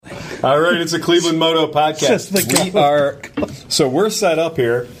All right, it's a Cleveland Moto podcast. We're set up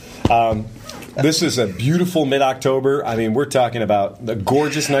here. This is a beautiful mid-October. I mean, we're talking about the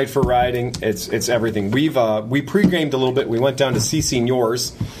gorgeous night for riding. It's everything. We pre-gamed a little bit. We went down to C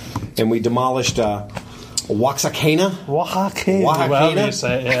Seniors, and we demolished Oaxaca.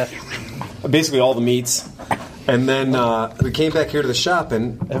 Basically all the meats. And then we came back here to the shop,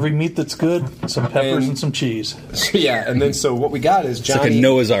 and every meat that's good, some peppers and some cheese. Yeah, and then so what we got is Johnny. It's like a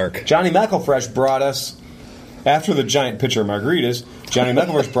Noah's Ark. Johnny McElfresh brought us, after the giant pitcher of margaritas, Johnny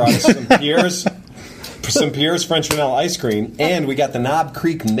McElfresh brought us some Pierre's French vanilla ice cream, and we got the Knob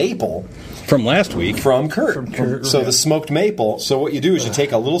Creek maple from last week from Kurt. So the smoked maple. So what you do is you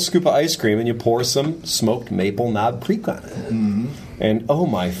take a little scoop of ice cream and you pour some smoked maple Knob Creek on it, and oh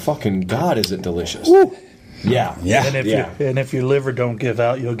my fucking god, is it delicious! Woo. Yeah. And if your liver don't give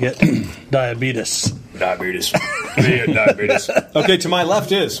out, you'll get diabetes. Diabetes. Okay, to my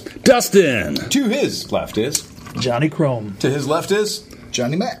left is Dustin. To his left is Johnny Chrome. To his left is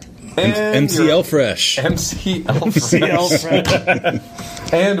Johnny Mac. And MCL Fresh. MCL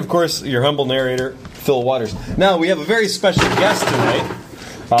Fresh. And of course, your humble narrator, Phil Waters. Now we have a very special guest tonight.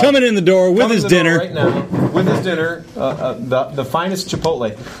 Coming in the door with his dinner. Right now, with his dinner, the finest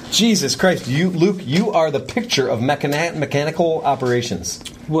Chipotle. Jesus Christ, Luke, you are the picture of mechanical operations.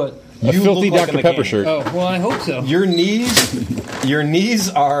 What? A filthy Dr. Pepper shirt. Oh, well, I hope so. Your knees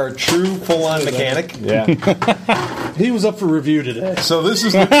are true full-on mechanic. Yeah. He was up for review today. So this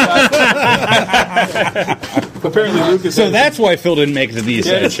is apparently Lucas. So that's why Phil didn't make it to the East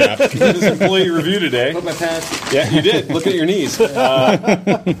Side Shop. He did his employee review today. Hope I passed. Yeah, you did. Look at your knees.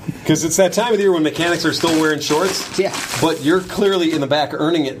 Because it's that time of the year when mechanics are still wearing shorts. Yeah. But you're clearly in the back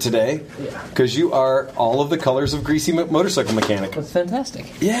earning it today. Because you are all of the colors of greasy motorcycle mechanic. That's fantastic.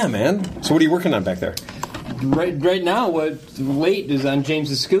 Yeah, man. So what are you working on back there? Right now, what's late is on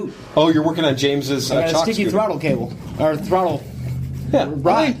James's scoot. Oh, you're working on James's chalk sticky scooter. throttle cable. Or throttle. Yeah.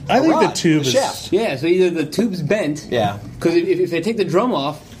 Rod. I think the tube is... shaft. Yeah, so either the tube's bent. Yeah. Because if they take the drum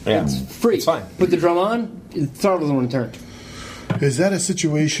off, it's free. It's fine. Put the drum on, the throttle doesn't want to turn. Is that a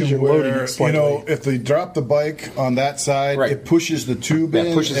situation where, if they drop the bike on that side, it pushes the tube in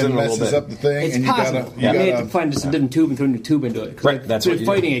and messes up the thing? It's and possible. You may have to find just a different tube and throw a new tube into it. Right, that's what you're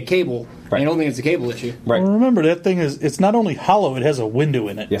fighting a cable. Right. I don't think it's a cable issue. Right. Well, remember, that thing it's not only hollow, it has a window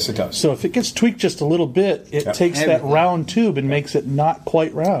in it. Yes, it does. So if it gets tweaked just a little bit, it takes that round tube and makes it not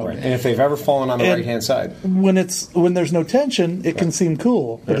quite round. Right. And if they've ever fallen on the right-hand side. When there's no tension, it can seem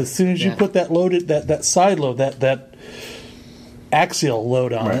cool. But as soon as you put that that side load, that axial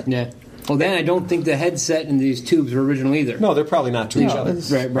load on it. Yeah. Well, then I don't think the headset and these tubes were original either. No, they're probably not to each other.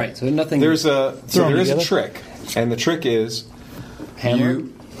 Right. So nothing. There is a trick, and the trick is hammer.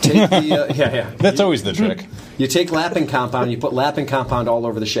 You take the That's always the trick. You take lapping compound. You put lapping compound all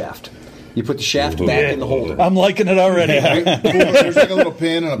over the shaft. You put the shaft back in the holder. I'm liking it already. There's like a little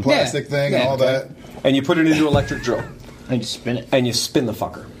pin and a plastic thing and all that. And you put it into an electric drill. And you spin it. And you spin the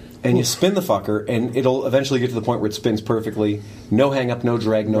fucker. And you spin the fucker, and it'll eventually get to the point where it spins perfectly. No hang up, no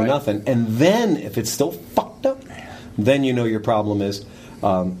drag, no nothing. And then, if it's still fucked up, then you know your problem is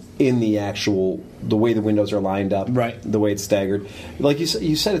in the way the windows are lined up, the way it's staggered. Like you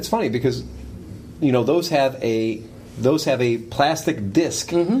said, it's funny because those have a plastic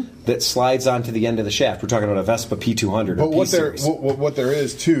disc that slides onto the end of the shaft. We're talking about a Vespa P200. But what there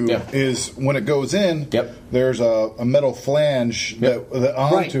is too is when it goes in, there's a metal flange that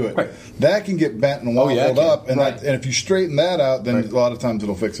onto it. Right. That can get bent and wobbled up, and if you straighten that out, then a lot of times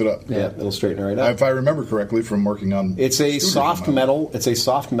it'll fix it up. Yeah, it'll straighten it right up. If I remember correctly from working on, it's a soft metal. It's a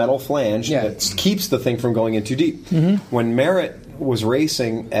soft metal flange that keeps the thing from going in too deep. When Merritt was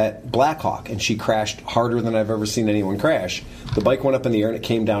racing at Blackhawk, and she crashed harder than I've ever seen anyone crash. The bike went up in the air, and it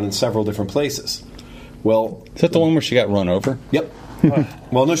came down in several different places. Well, is that the one where she got run over? Yep.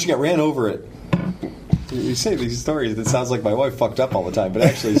 Well, no, she got ran over it. You say these stories, it sounds like my wife fucked up all the time, but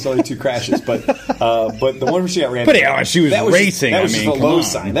actually it's only 2 crashes. But the one where she got ran over... But yeah, she was racing. That was just the low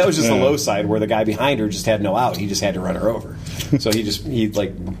side. That was just the low side where the guy behind her just had no out. He just had to run her over. So he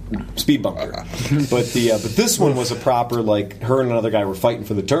speed bumped her. But this one was a proper, her and another guy were fighting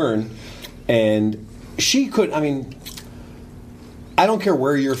for the turn, and she could... I don't care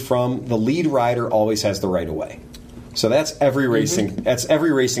where you're from, the lead rider always has the right of way. So that's every racing. That's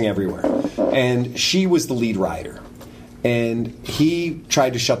every racing everywhere. And she was the lead rider, and he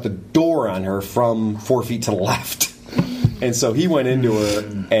tried to shut the door on her from 4 feet to the left. And so he went into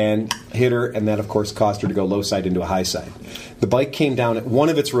her and hit her, and that, of course, caused her to go low side into a high side. The bike came down at one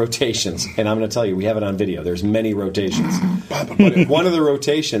of its rotations, and I'm going to tell you, we have it on video. There's many rotations. But at one of the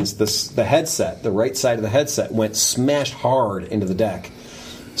rotations, the headset, the right side of the headset, went smashed hard into the deck.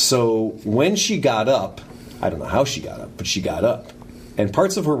 So when she got up, I don't know how she got up, but she got up. And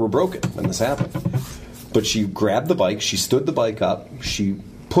parts of her were broken when this happened. But she grabbed the bike, she stood the bike up, she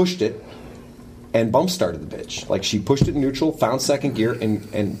pushed it, and bump started the bitch. Like, she pushed it in neutral, found second gear,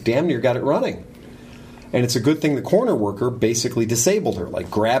 and damn near got it running. And it's a good thing the corner worker basically disabled her,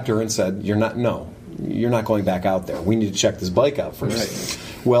 like grabbed her and said, you're not going back out there. We need to check this bike out first. Right.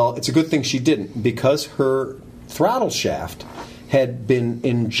 Well, it's a good thing she didn't, because her throttle shaft had been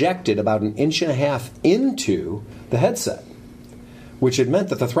injected about 1.5 inches into the headset, which had meant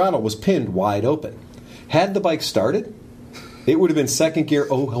that the throttle was pinned wide open. Had the bike started, it would have been second gear,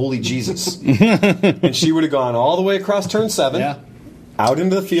 oh, holy Jesus. And she would have gone all the way across turn 7, out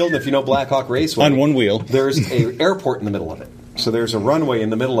into the field. And if you know Blackhawk Raceway, on one wheel, there's an airport in the middle of it. So there's a runway in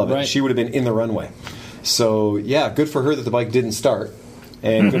the middle of it. Right. She would have been in the runway. So, yeah, good for her that the bike didn't start.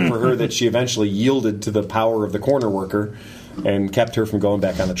 And good for her that she eventually yielded to the power of the corner worker and kept her from going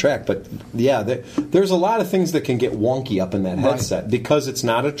back on the track. But, yeah, there's a lot of things that can get wonky up in that headset because it's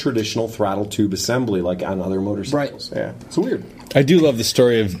not a traditional throttle tube assembly like on other motorcycles. Right. Yeah, it's weird. I do love the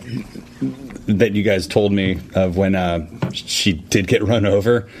story that you guys told me of when she did get run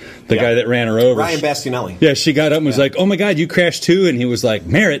over. The guy that ran her over. Ryan Bastianelli. Yeah, she got up and was like, oh, my God, you crashed too? And he was like,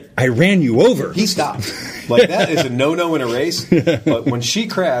 Merritt, I ran you over. He stopped. Like, that is a no-no in a race. But when she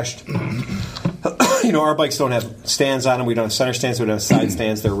crashed... You know, our bikes don't have stands on them. We don't have center stands. We don't have side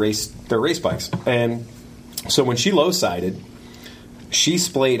stands. They're race bikes. And so when she low-sided, she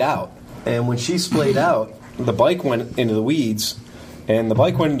splayed out. And when she splayed out, the bike went into the weeds. And the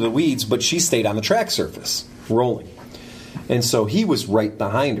bike went into the weeds, but she stayed on the track surface, rolling. And so he was right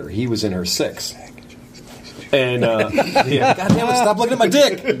behind her. He was in her 6. And, God damn it, stop looking at my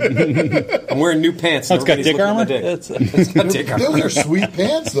dick. I'm wearing new pants. It's got dick armor? It's got dick armor. Those are sweet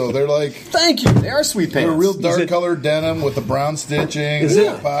pants, though. They're like... Thank you. They are sweet pants. They're real dark-colored denim with the brown stitching.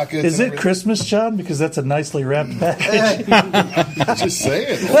 Pockets. Is it Christmas, John? Because that's a nicely wrapped package. Just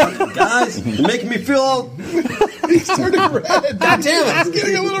saying. Guys, you're making me feel all... He's turning red. God damn it. He's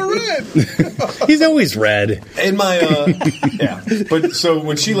getting a little red. He's always red. In my, yeah. But so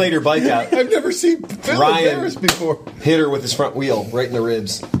when she laid her bike out... I've never seen Phil embarrassed before. Hit her with his front wheel right in the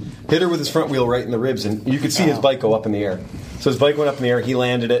ribs. And you could see his bike go up in the air. So his bike went up in the air, he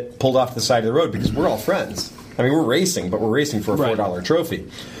landed it, pulled off the side of the road because we're all friends. I mean, we're racing, but we're racing for a $4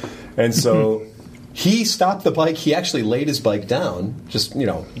 trophy. And so he stopped the bike. He actually laid his bike down, just,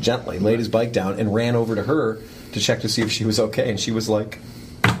 gently laid his bike down and ran over to her to check to see if she was okay. And she was like,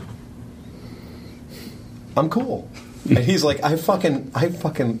 I'm cool. And he's like, I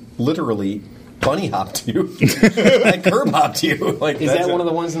fucking literally bunny hopped you. I curb hopped you. Like, is that one of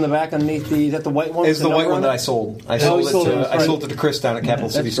the ones in the back underneath the? Is that the white one? It's the white one that I sold. I sold it to Chris down at Capital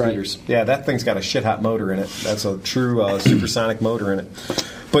City Scooters. Right. Yeah, that thing's got a shit hot motor in it. That's a true supersonic motor in it.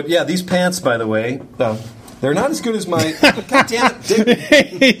 But yeah, these pants, by the way, they're not as good as my. God damn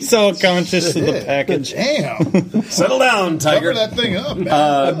it! He's so conscious of the package. Damn! Settle down, Tiger. Cover that thing up. Man.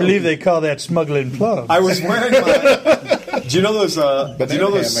 I believe they call that smuggling plums. I was wearing my. Do you know those? Do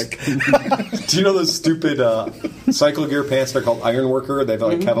you know those stupid cycle gear pants? They're called Iron Worker. They've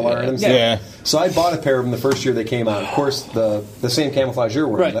like Kevlar in them. Yeah. So I bought a pair of them the first year they came out. Of course, the same camouflage you're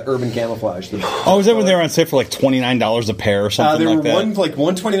wearing, the urban camouflage. Was that when they were on sale for like $29 a pair or something like that? They were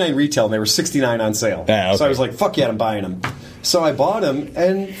 $129 retail, and they were $69 on sale. Yeah, okay. So I was like, "Fuck yeah, I'm buying them." So I bought them,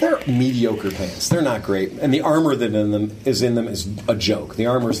 and they're mediocre pants. They're not great, and the armor that is in them is a joke. The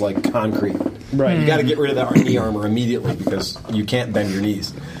armor's like concrete. Right. You got to get rid of that knee armor immediately because you can't bend your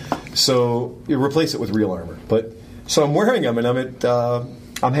knees. So you replace it with real armor. So I'm wearing them, and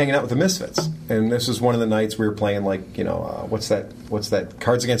I'm hanging out with the Misfits, and this was one of the nights we were playing what's that?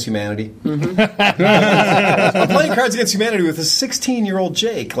 Cards Against Humanity. Mm-hmm. I'm playing Cards Against Humanity with a 16-year-old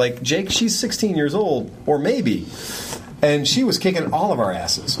Jake. Like Jake, she's 16 years old, or maybe. And she was kicking all of our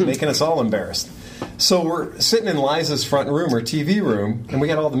asses, making us all embarrassed. So we're sitting in Liza's front room, or TV room, and we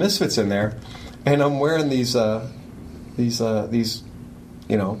got all the Misfits in there. And I'm wearing these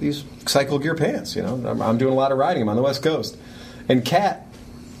cycle gear pants. I'm doing a lot of riding. I'm on the West Coast. And Kat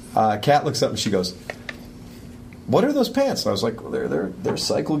looks up and she goes, "What are those pants?" And I was like, "They're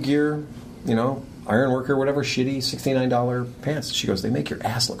cycle gear, Iron Worker, whatever, shitty $69 pants." She goes, "They make your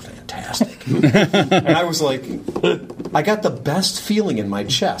ass look fantastic." And I was like, I got the best feeling in my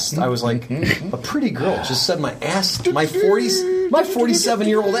chest. I was like, a pretty girl just said my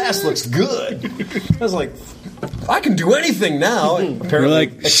 47-year-old ass looks good. I was like, I can do anything now. And apparently,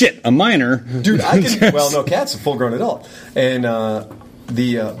 you're like, shit, a minor. Dude, I can. Well, no, Kat's a full-grown adult. And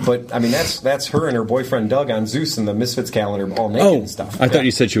But I mean, that's her and her boyfriend Doug on Zeus and the Misfits calendar, all naked and stuff. I thought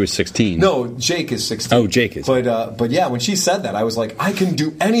you said she was 16. No, Jake is 16. Oh, Jake is. But yeah, when she said that, I was like, I can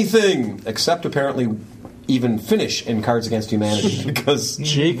do anything except apparently even finish in Cards Against Humanity because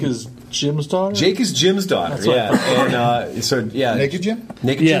Jake is Jim's daughter. Jake is Jim's daughter. Naked Jim.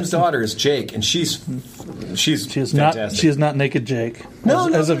 Naked Jim's daughter is Jake, and she's fantastic. She is not Naked Jake.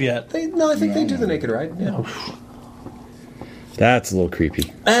 As of yet. I think they do the naked ride. Yeah. That's a little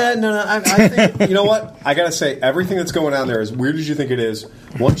creepy. I think, you know what? I got to say, everything that's going on there, as weird as you think it is,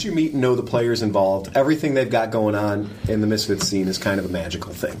 once you meet and know the players involved, everything they've got going on in the Misfits scene is kind of a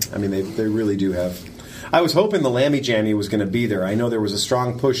magical thing. I mean, they really do have... I was hoping the Lammy Jammy was going to be there. I know there was a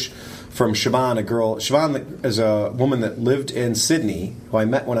strong push from Siobhan, a girl. Siobhan is a woman that lived in Sydney, who I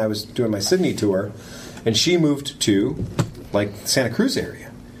met when I was doing my Sydney tour, and she moved to, Santa Cruz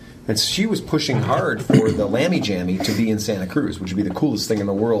area. And she was pushing hard for the Lammy Jammy to be in Santa Cruz, which would be the coolest thing in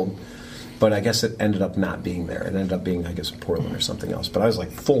the world. But I guess it ended up not being there. It ended up being, I guess, Portland or something else. But I was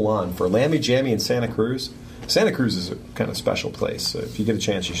full on for Lammy Jammy in Santa Cruz. Santa Cruz is a kind of special place. So if you get a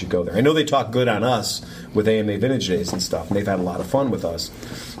chance, you should go there. I know they talk good on us with AMA Vintage Days and stuff, and they've had a lot of fun with us.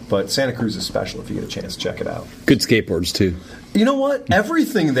 But Santa Cruz is special if you get a chance. Check it out. Good skateboards, too. You know what?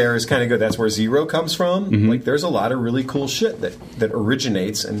 Everything there is kind of good. That's where Zero comes from. Mm-hmm. There's a lot of really cool shit that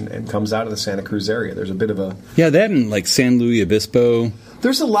originates and comes out of the Santa Cruz area. There's a bit of a... Yeah, that and, San Luis Obispo...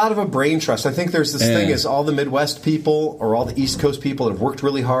 There's a lot of a brain trust. I think there's this thing is all the Midwest people or all the East Coast people that have worked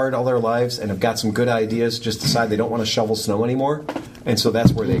really hard all their lives and have got some good ideas just decide they don't want to shovel snow anymore. And so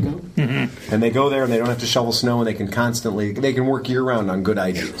that's where they go. Mm-hmm. And they go there and they don't have to shovel snow and they can work year-round on good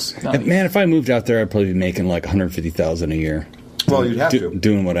ideas. Man, if I moved out there, I'd probably be making $150,000 a year. Well, you'd have to.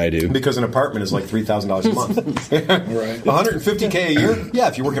 Doing what I do. Because an apartment is $3,000 a month. Right. $150K a year? Yeah,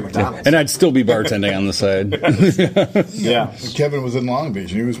 if you work at McDonald's. And I'd still be bartending on the side. Yeah. Kevin was in Long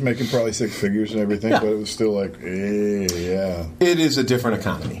Beach, and he was making probably six figures and everything, but it was still yeah. It is a different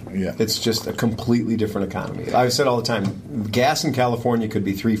economy. Yeah. It's just a completely different economy. I've said all the time, gas in California could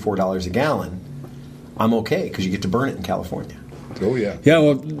be $3, $4 a gallon. I'm okay, because you get to burn it in California. Oh, yeah. Yeah,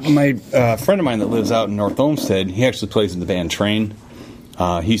 well, my friend of mine that lives out in North Olmsted, he actually plays in the band Train.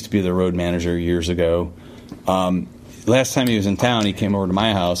 He used to be the road manager years ago. Last time he was in town, he came over to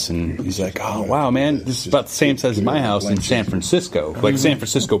my house, and he's like, oh, wow, man, this is about the same size as my house in San Francisco, San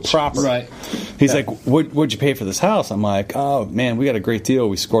Francisco proper. Right. He's like, what'd you pay for this house? I'm like, oh, man, we got a great deal.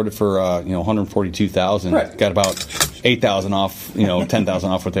 We scored it for $142,000. Right. Got about $8,000 off, $10,000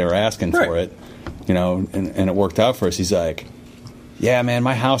 off what they were asking for it, and it worked out for us. He's like, yeah, man,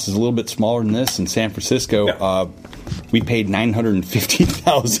 my house is a little bit smaller than this in San Francisco. Yeah. We paid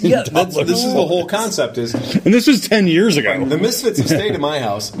 $950,000. Yeah, this is the whole concept. And this was 10 years ago. The Misfits have stayed in my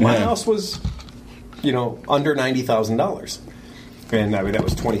house. My house was, under $90,000. And I mean, that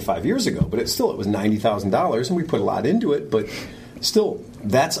was 25 years ago. But it was $90,000, and we put a lot into it. But still,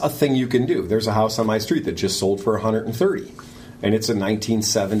 that's a thing you can do. There's a house on my street that just sold for $130,000. And it's a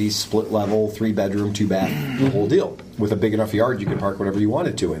 1970s split level, 3-bedroom, 2-bath, the whole deal. With a big enough yard, you could park whatever you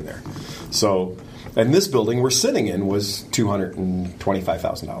wanted to in there. So, and this building we're sitting in was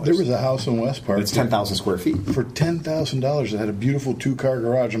 $225,000. There was a house in West Park. It's 10,000 square feet. For $10,000, it had a beautiful 2-car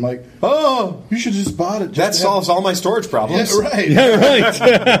garage. I'm like, oh, you should just bought it. That solves all my storage problems. Yeah, right. Yeah, right.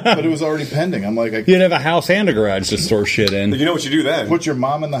 But it was already pending. I'm like, you'd have a house and a garage to store shit in. You know what you do then? Put your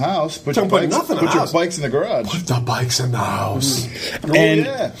mom in the house. Put your bikes in the garage. Put the bikes in the house.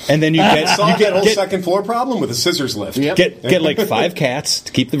 And then you solve that whole second floor problem with a scissors lift. Yep. Get 5 cats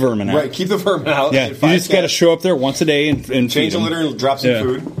to keep the vermin out. Right, keep the vermin out. Yeah, you just got to show up there once a day and change the litter and drop some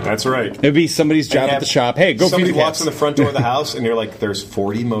food. That's right. It'd be somebody's job at the shop. Hey, go feed the cats. Somebody walks in the front door of the house and you're like, there's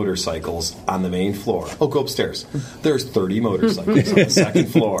 40 motorcycles on the main floor. Oh, go upstairs. There's 30 motorcycles on the second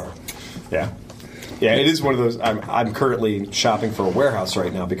floor. Yeah. Yeah, it is one of those. I'm currently shopping for a warehouse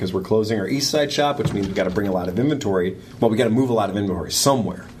right now because we're closing our East Side shop, which means we've got to bring a lot of inventory. Well, we got to move a lot of inventory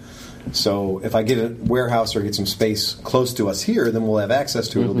somewhere. So if I get a warehouse or get some space close to us here, then we'll have access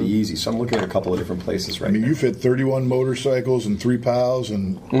to it. It'll be easy. So I'm looking at a couple of different places right now. You fit 31 motorcycles and 3 pals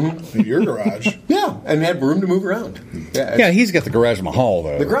in your garage. Yeah, and have room to move around. Yeah, he's got the garage in the hall,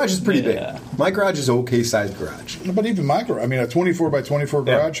 though. The garage is pretty big. My garage is okay-sized garage. But even my garage, a 24 by 24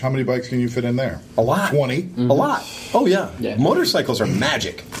 garage, how many bikes can you fit in there? A lot. 20? A lot. Oh, yeah. Motorcycles are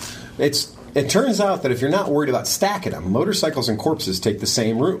magic. It turns out that if you're not worried about stacking them, motorcycles and corpses take the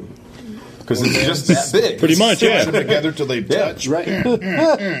same room. because it's just that big. Pretty much, yeah. Put them together till they touch. Right.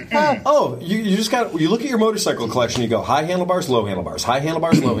 You just got. You look at your motorcycle collection. You go high handlebars, low handlebars, high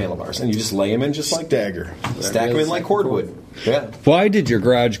handlebars, low handlebars, and you just lay them in just like Stagger. Stack them in like cordwood. Yeah. Well, I did your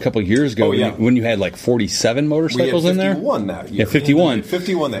garage a couple years ago when you had like 47 motorcycles in there. 51 that year. Yeah, 51.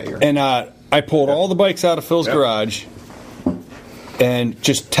 51 that year. And I pulled all the bikes out of Phil's garage and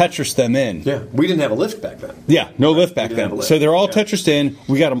just Tetrised them in. Yeah, we didn't have a lift back then. Yeah, no lift back then. So they're all Tetrised in.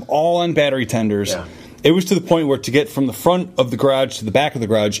 We got them all on battery tenders. Yeah. It was to the point where to get from the front of the garage to the back of the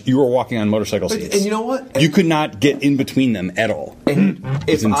garage, you were walking on motorcycle seats. And you know what? You could not get in between them at all. And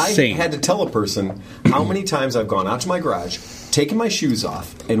if insane. I had to tell a person how many times I've gone out to my garage, taken my shoes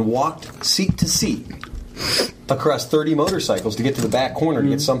off, and walked seat to seat across 30 motorcycles to get to the back corner to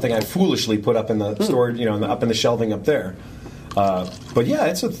get something I foolishly put up in the storage, up in the shelving up there. But yeah,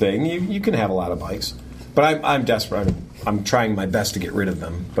 it's a thing. You can have a lot of bikes. But I'm desperate. I'm trying my best to get rid of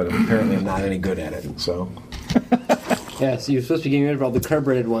them, but apparently I'm not any good at it. So. Yeah, so you're supposed to be getting rid of all the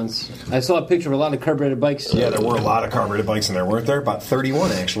carbureted ones. I saw a picture of a lot of carbureted bikes. Yeah, there were a lot of carbureted bikes in there, weren't there? About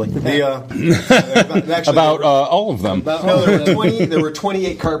 31, actually. About all of them. There were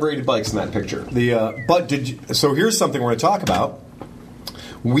 28 carbureted bikes in that picture. So here's something we're going to talk about.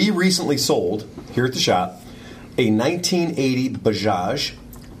 We recently sold, here at the shop, a 1980 Bajaj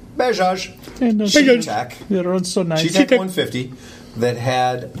Cheetah It runs so nice. Cheetah 150 that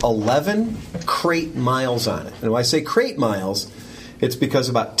had 11 crate miles on it. And when I say crate miles, it's because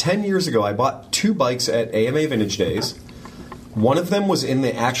about 10 years ago I bought 2 bikes at AMA Vintage Days. One of them was in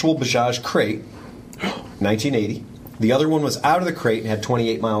the actual Bajaj crate, 1980. The other one was out of the crate and had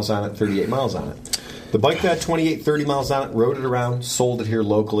 28 miles on it, 38 miles on it. The bike that had 28, 30 miles on it, rode it around, sold it here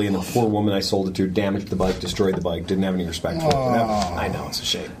locally, and the poor woman I sold it to damaged the bike, destroyed the bike, didn't have any respect for it. I know, it's a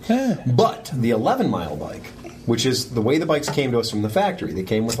shame. But the 11-mile bike, which is the way the bikes came to us from the factory, they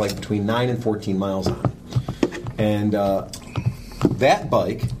came with like between 9 and 14 miles on it. And that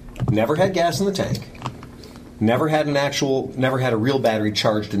bike never had gas in the tank, never had a real battery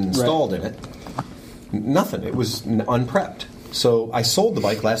charged and installed in it. Nothing. It was unprepped. So I sold the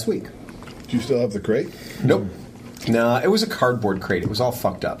bike last week. Do you still have the crate? Nope. No, it was a cardboard crate. It was all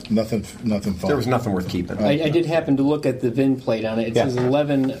fucked up. Nothing fun. There was nothing worth keeping. I did happen to look at the VIN plate on it. It says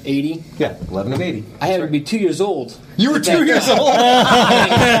 1180. Yeah, 11 of 80. I had to be 2 years old. You were 2 years old?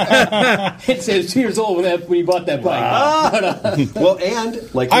 It says 2 years old when you bought that bike. Well,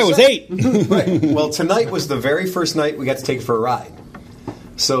 and like I was 8. Right. Well, tonight was the very first night we got to take it for a ride.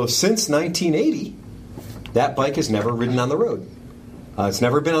 So since 1980, that bike has never ridden on the road. It's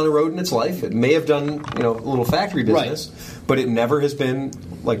never been on a road in its life. It may have done, a little factory business, but it never has been,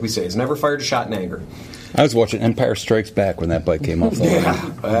 like we say, it's never fired a shot in anger. I was watching Empire Strikes Back when that bike came off the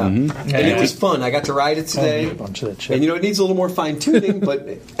line. And it was fun. I got to ride it today. A bunch of that shit. And, it needs a little more fine-tuning,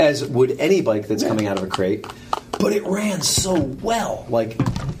 but as would any bike that's coming out of a crate. But it ran so well. Like,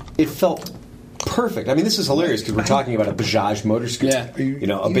 it felt perfect. I mean, this is hilarious because we're talking about a Bajaj motor scooter.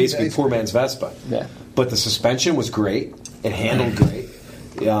 Yeah. Basically poor man's Vespa. Yeah. But the suspension was great. It handled great.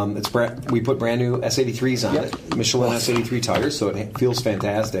 We put brand new S83s on it, Michelin S83 tires, so it feels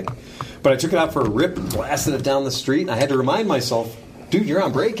fantastic. But I took it out for a rip and blasted it down the street, and I had to remind myself, dude, you're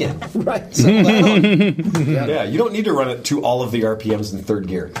on break-in. Right. Settle down. Yeah, you don't need to run it to all of the RPMs in third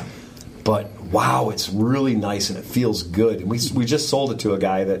gear. But, wow, it's really nice, and it feels good. And we just sold it to a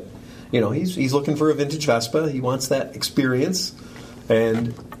guy that, he's looking for a vintage Vespa. He wants that experience.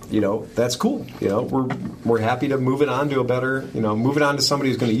 And... that's cool. We're happy to move it on to a better, move it on to somebody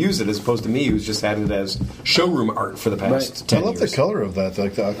who's going to use it as opposed to me who's just had it as showroom art for the past 10 years. I love the color of that,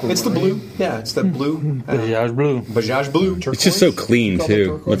 like the aquamarine. It's the blue. Yeah, it's that blue. Bajaj blue. Bajaj blue. It's just so clean,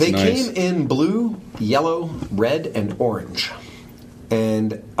 too. They came in blue, yellow, red, and orange.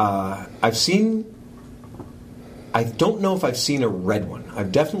 And I don't know if I've seen a red one.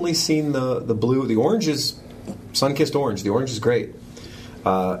 I've definitely seen the blue. The orange is sun-kissed orange. The orange is great.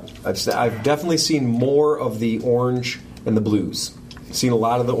 I've definitely seen more of the orange and the blues. Seen a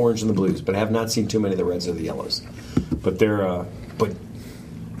lot of the orange and the blues, but I have not seen too many of the reds or the yellows. But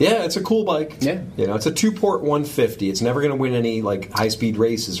it's a cool bike. Yeah, it's a 2-port 150. It's never going to win any high-speed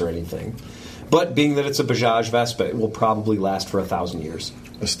races or anything. But being that it's a Bajaj Vespa, it will probably last for 1,000 years.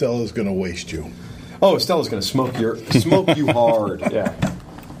 Estella's going to waste you. Oh, Estella's going to smoke you hard. Yeah.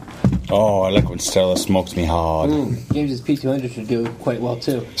 Oh, I like when Stella smokes me hard. James's P200 should do quite well,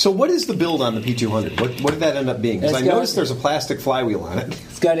 too. So what is the build on the P200? What did that end up being? Because I noticed there's a plastic flywheel on it.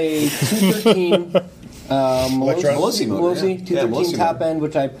 It's got a 213 Melosi motor. 213 top end,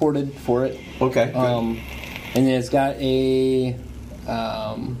 which I ported for it. Okay. And then it's got a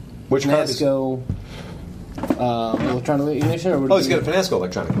which Masco electronic ignition, or he's got a Finasco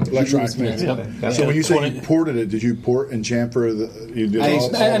electronic ignition. Electronic ignition. Yeah. So when you say you ported it, did you port and chamfer? You did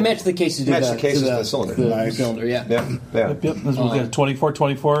I matched the cases to the cylinder. The cylinder, yeah. Yep. This was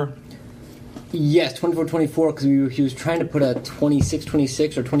 24. Yes, 24, because he was trying to put a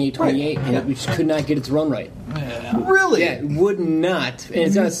 26 or 28, and we just could not get it to run right. Really? Yeah, it would not. And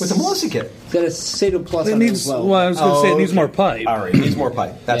it's got with the Melissa kit. It's got a Sato Plus it on needs, it as well. Well, I was going to say it needs more pipe. All right, it needs more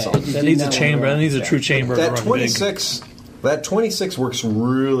pipe. That's all. That needs a chamber. That needs a true chamber. That 26. That 26 works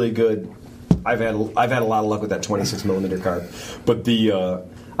really good. I've had a lot of luck with that 26 millimeter carb, but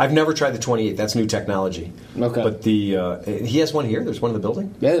I've never tried the 28. That's new technology. Okay. But he has one here. There's one in the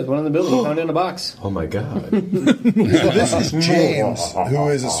building. Yeah, there's one in the building. Found it in a box. Oh my god. So this is James, who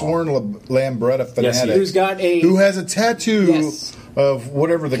is a sworn Lambretta fanatic. Who has a tattoo of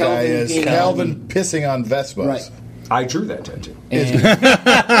whatever the guy is. Calvin pissing on Vespas. Right. I drew that tattoo. And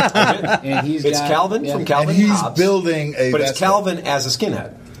it's Calvin from Calvin. And he's Hobbs, building a but Vespa. it's Calvin as a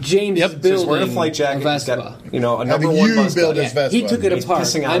skinhead. James is building he's wearing a flight jacket. a He's Vespa. got, a number one Vespa. Build his Vespa. He took it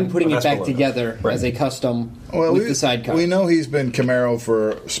apart. I'm putting it back logo. together as a custom with the sidecar. We know he's been Camaro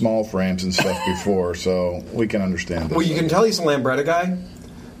for small frames and stuff before, so we can understand that. Well, you can tell he's a Lambretta guy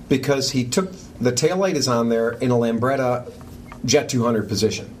because he took the taillight is on there in a Lambretta Jet 200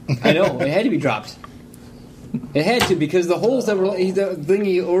 position. I know. It had to be dropped. It had to, because the holes that were the thing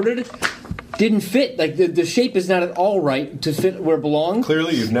he ordered didn't fit. Like the shape is not at all right to fit where it belongs.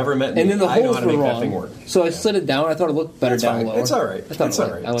 Clearly, you've never met me. And then the I know holes how to were make wrong. that thing work. So I slid it down. I thought it looked better down lower. It's all right. It's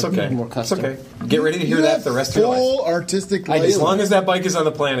all right. It's okay. More custom. It's okay. Get ready to hear that the rest of your life. Full artistic life. As long as that bike is on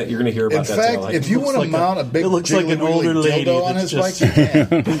the planet, you're going to hear about that. In fact, if you want to mount a big, it looks like an older lady on his bike, you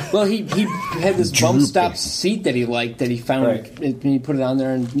can. Well, he had this bump stop seat that he liked that he found when he put it on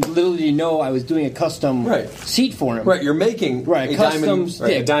there, and little did you know I was doing a custom seat for him. Right, you're making a custom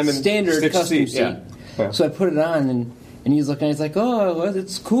diamond standard custom seat. Yeah. So I put it on, and he's looking. He's like, "Oh, well,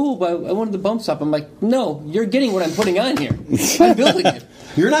 it's cool, but I wanted the bump stop." I'm like, "No, you're getting what I'm putting on here. I'm building it.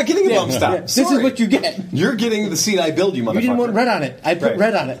 You're not getting a bump stop. This is what you get. You're getting the seat I build, you motherfucker. You didn't want red on it. I put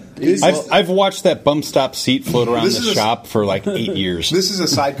red on it. I've watched that bump stop seat float around the shop for like 8 years. This is a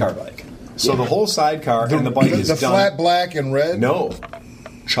sidecar bike. So the whole sidecar and the bike is done. The flat black and red? No.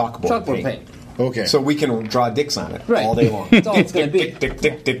 Chalkboard paint. Okay. So we can draw dicks on it all day long. That's all it's going to be.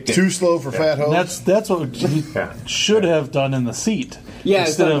 Dick. Too slow for fat hoes? That's what you should have done in the seat. Yeah,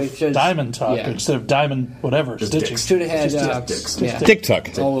 instead exactly. of diamond tuck, instead of diamond whatever stitching. Should have had dick tuck.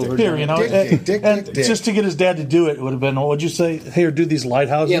 All over. Here, dick. Just to get his dad to do it would have been. What'd you say? Hey, or do these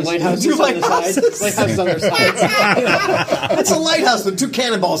lighthouses? Yeah, lighthouses on the sides. Lighthouses on their sides. It's a lighthouse with two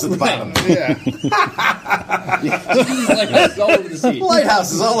cannonballs at the bottom. Lighthouses all over the seat.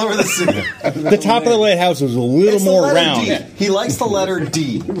 Lighthouses all over the seat. The top of the lighthouse was a little more round. D. He likes the letter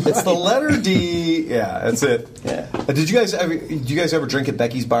D. It's the letter D. Yeah, that's it. Yeah. Did you guys ever drink at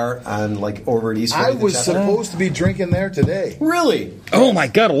Becky's Bar on over at East? I was supposed to be drinking there today. Really? Oh my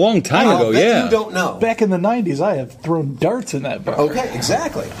god, a long time ago. Yeah. You don't know. Back in the '90s, I have thrown darts in that bar. Okay,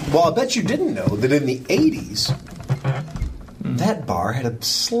 exactly. Well, I bet you didn't know that in the '80s, that bar had a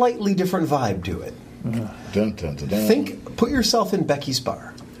slightly different vibe to it. Dun, dun, dun, dun. Put yourself in Becky's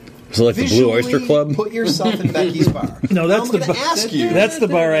Bar. So like the Blue Oyster Club? Put yourself in Becky's Bar. No, that's the bar. That's the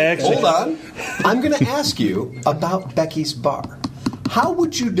bar I actually. Hold on. I'm going to ask you about Becky's Bar. How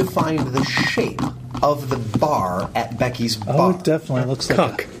would you define the shape of the bar at Becky's Bar? Oh, it definitely looks like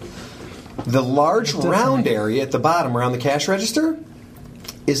Cuck. The large round area at the bottom around the cash register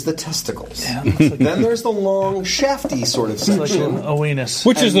is the testicles. Yeah, then there's the long, shafty sort of section. like a weenus.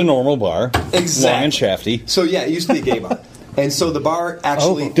 Which is the normal bar. Exactly. Long and shafty. So, yeah, it used to be a gay bar. And so the bar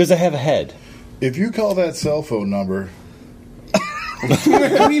actually... Does it have a head? If you call that cell phone number...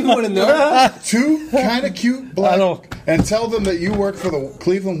 We want to know. Two kind of cute black... And tell them that you work for the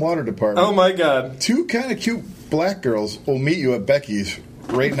Cleveland Water Department. Oh, my God. Two kind of cute black girls will meet you at Becky's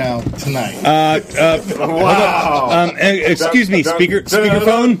right now, tonight. Wow. Excuse me,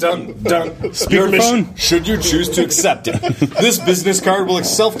 speakerphone? Speakerphone? Should you choose to accept it, this business card will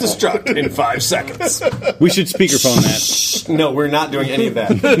self-destruct in 5 seconds. We should speakerphone that. No, we're not doing any of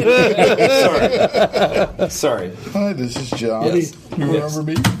that. Sorry. Hi, this is John. Yes. You remember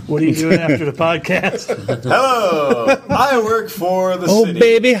me? What are you doing after the podcast? Hello. I work for the Oh, city.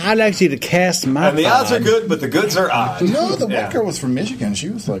 baby, I'd like you to cast my And the odds are pod. good, but the goods are odd. No, the white girl was from Michigan. She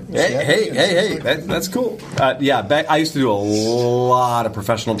was like... Hey, that's cool. I used to do a lot of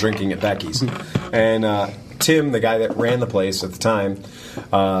professional drinking at Becky's. And Tim, the guy that ran the place at the time,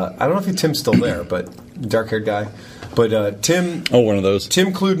 I don't know if Tim's still there, but dark-haired guy. But Tim... Oh, one of those.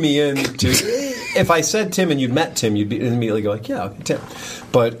 Tim clued me in to... if I said Tim and you'd met Tim, you'd immediately go like, yeah, okay, Tim.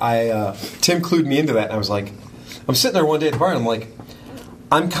 But Tim clued me into that, and I was like, I'm sitting there one day at the bar, and I'm like,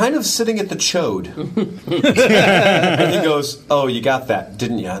 I'm kind of sitting at the Chode. And he goes, oh, you got that,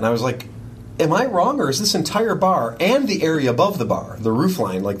 didn't you? And I was like, am I wrong, or is this entire bar and the area above the bar, the roof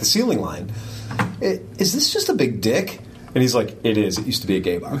line, like the ceiling line, is this just a big dick? And he's like, it is. It used to be a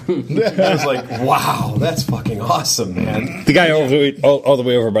gay bar. I was like, wow, that's fucking awesome, man. The guy all the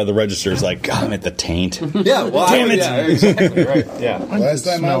way over by the register is like, God, I'm at the taint. Yeah, well, damn it. Yeah, exactly, right. Yeah. Last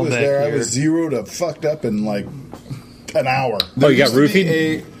time I was there, I was 0 to fucked up in like an hour. Oh, you got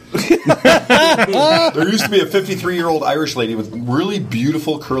roofied? There used to be a 53-year-old Irish lady with really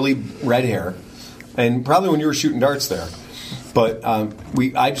beautiful curly red hair, and probably when you were shooting darts there. But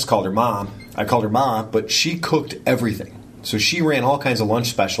I just called her Mom. I called her Ma, but she cooked everything. So she ran all kinds of lunch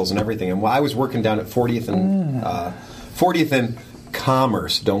specials and everything. And I was working down at 40th and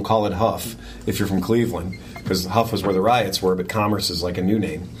Commerce. Don't call it Huff if you're from Cleveland, because Huff was where the riots were, but Commerce is like a new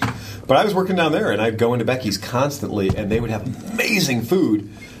name. But I was working down there, and I'd go into Becky's constantly, and they would have amazing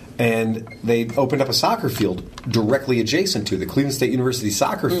food. And they opened up a soccer field directly adjacent to the Cleveland State University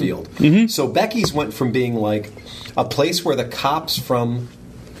soccer field. Mm-hmm. So Becky's went from being like a place where the cops from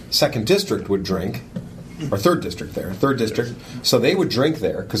 2nd District would drink, or 3rd District there, 3rd District. So they would drink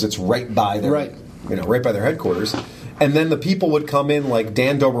there because it's right by their, right by their headquarters. And then the people would come in like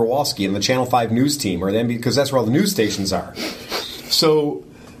Dan Dobrowolski and the Channel 5 news team, or then because that's where all the news stations are. So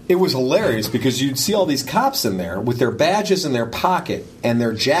it was hilarious because you'd see all these cops in there with their badges in their pocket and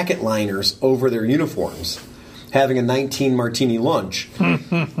their jacket liners over their uniforms, having a 19 martini lunch.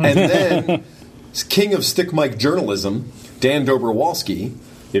 And then king of stick mic journalism, Dan Dobrowolski,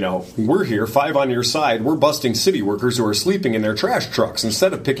 we're here, 5 on your side. We're busting city workers who are sleeping in their trash trucks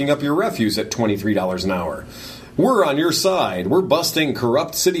instead of picking up your refuse at $23 an hour. We're on your side. We're busting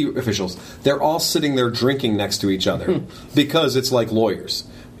corrupt city officials. They're all sitting there drinking next to each other because it's like lawyers.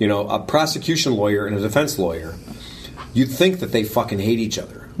 A prosecution lawyer and a defense lawyer, you'd think that they fucking hate each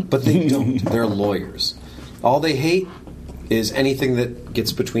other, but they don't. They're lawyers. All they hate is anything that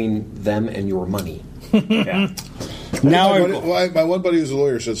gets between them and your money. Yeah. My one buddy who's a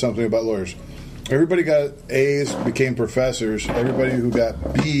lawyer said something about lawyers. Everybody got A's became professors. Everybody who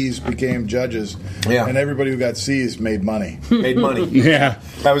got B's became judges. Yeah. And everybody who got C's made money. Made money. Yeah.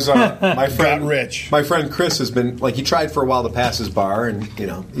 That was my friend. Got rich. My friend Chris has been he tried for a while to pass his bar, and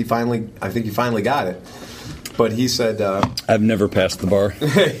he finally got it. But he said, I've never passed the bar.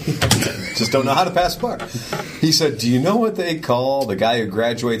 Just don't know how to pass the bar. He said, do you know what they call the guy who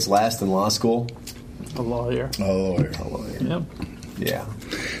graduates last in law school? A lawyer. A lawyer. Yep. Yeah.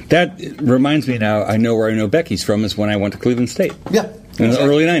 That reminds me now, I know where I know Becky's from is when I went to Cleveland State. Yeah. In the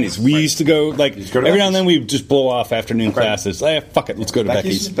early 90s. We used to go, every now and then we'd just blow off afternoon classes. Fuck it, let's go to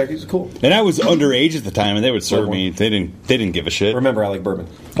Becky's. Becky's cool. And I was underage at the time, and they would serve me. They didn't give a shit. Remember, I like bourbon.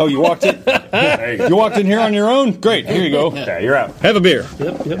 Oh, you walked in? You walked in here on your own? Great, here you go. Yeah, you're out. Have a beer.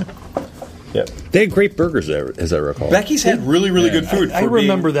 Yep. They had great burgers there, as I recall. Becky's had really, really good food. I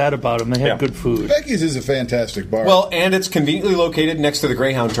remember that about them. They had good food. Becky's is a fantastic bar. Well, and it's conveniently located next to the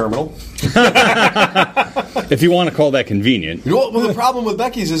Greyhound terminal. If you want to call that convenient. Well, the problem with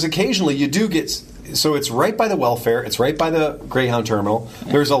Becky's is occasionally you do get... So it's right by the welfare. It's right by the Greyhound terminal.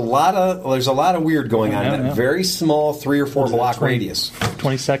 There's a lot of weird going on in that very small 3 or 4 block radius.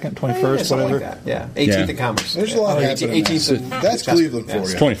 22nd, 21st, whatever. whatever. Like that. Yeah, 18th and Commerce. There's a lot happening. 18th. That's Cleveland for you.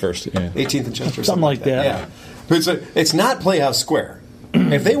 21st. Yeah. 18th and Chester. Something like that. Yeah, but it's not Playhouse Square.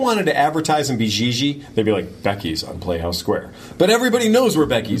 If they wanted to advertise and be Gigi, they'd be like Becky's on Playhouse Square. But everybody knows where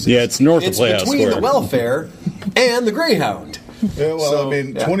Becky's is. Yeah, it's north of Playhouse Square. It's between the welfare and the Greyhound. Yeah, well,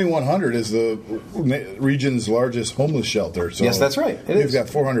 2100 is the region's largest homeless shelter. So yes, that's right. You've got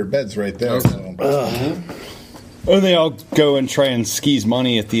 400 beds right there. So. Or they all go and try and squeeze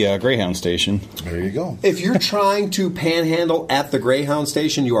money at the Greyhound station. There you go. If you're trying to panhandle at the Greyhound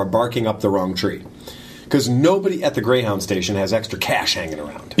station, you are barking up the wrong tree. Because nobody at the Greyhound station has extra cash hanging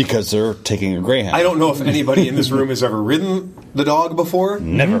around. Because they're taking a Greyhound. I don't know if anybody in this room has ever ridden the dog before.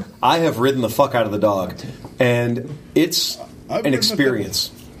 Never. I have ridden the fuck out of the dog. And it's an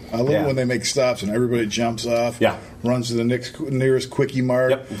experience. I love when they make stops and everybody jumps off. Yeah. Runs to the nearest Quickie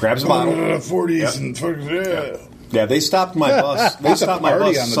Mart. Yep. Grabs a bottle. 40s and Yeah, they stopped my bus. They stopped my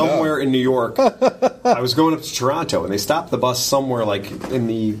bus somewhere in New York. I was going up to Toronto, and they stopped the bus somewhere like in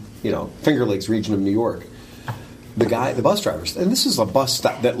the Finger Lakes region of New York. The bus drivers, and this is a bus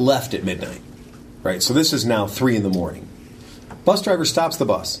stop that left at midnight, right? So this is now 3 a.m. Bus driver stops the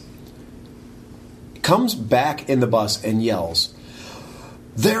bus, comes back in the bus, and yells,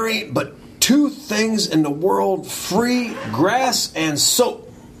 "There ain't but 2 things in the world: free grass and soap."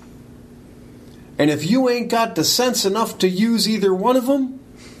 And if you ain't got the sense enough to use either one of them,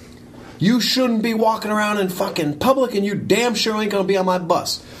 you shouldn't be walking around in fucking public, and you damn sure ain't gonna be on my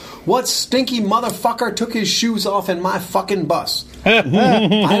bus. What stinky motherfucker took his shoes off in my fucking bus?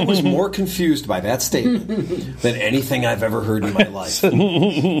 I was more confused by that statement than anything I've ever heard in my life.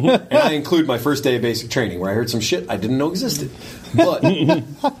 And I include my first day of basic training, where I heard some shit I didn't know existed. But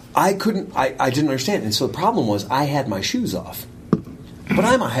I didn't understand. And so the problem was I had my shoes off. But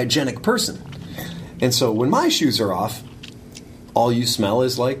I'm a hygienic person. And so when my shoes are off, all you smell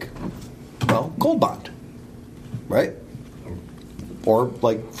is like, well, Gold Bond. Right? Or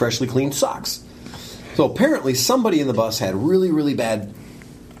like freshly cleaned socks. So apparently somebody in the bus had really, really bad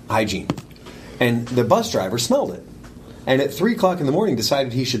hygiene. And the bus driver smelled it. And at 3 o'clock in the morning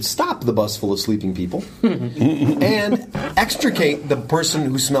decided he should stop the bus full of sleeping people and extricate the person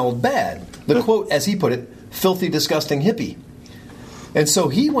who smelled bad. The quote, as he put it, filthy, disgusting hippie. And so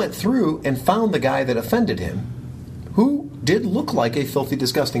he went through and found the guy that offended him, who did look like a filthy,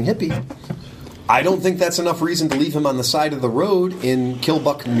 disgusting hippie. I don't think that's enough reason to leave him on the side of the road in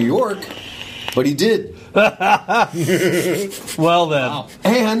Kilbuck, New York, but he did. Well then. Wow.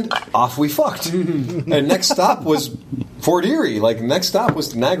 And off we fucked. And next stop was Fort Erie. Next stop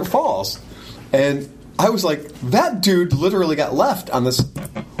was Niagara Falls. And I was like, that dude literally got left on this.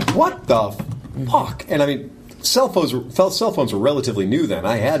 What the fuck? And I mean, cell phones were relatively new then.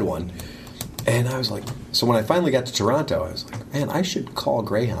 I had one. And I was like, so when I finally got to Toronto, I was like, man, I should call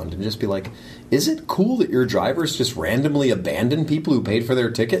Greyhound and just be like, is it cool that your drivers just randomly abandon people who paid for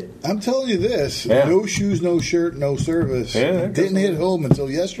their ticket? I'm telling you this. Yeah. No shoes, no shirt, no service. Yeah, didn't hit home until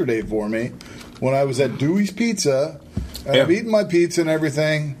yesterday for me when I was at Dewey's Pizza. And I've eaten my pizza and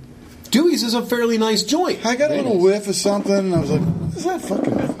everything. Dewey's is a fairly nice joint. I got a little whiff of something, and I was like, what is that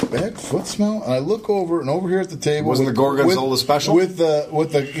fucking bad foot smell? And I look over, and over here at the table... Wasn't the Gorgonzola special? With the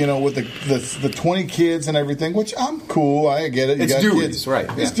 20 kids and everything, which I'm cool, I get it. It's Dewey's, kids. Right.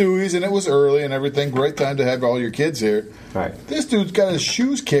 It's Dewey's, and it was early and everything. Great time to have all your kids here. Right. This dude's got his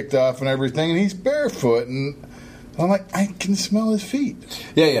shoes kicked off and everything, and he's barefoot, and... I'm like, I can smell his feet.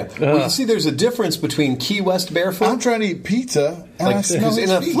 Yeah. Well, you see, there's a difference between Key West barefoot. I'm trying to eat pizza, and I smell his feet.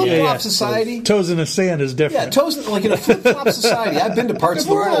 In a flip-flop society... Toes in the sand is different. Yeah, toes in a flip-flop society. I've been to parts of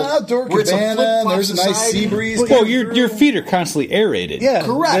the world outdoor cabana, there's a nice sea breeze. Well, your feet are constantly aerated. Yeah,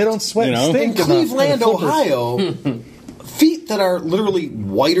 correct. They don't sweat and stink in Cleveland, Ohio, feet that are literally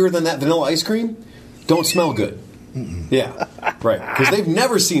whiter than that vanilla ice cream don't smell good. Yeah, right. Because they've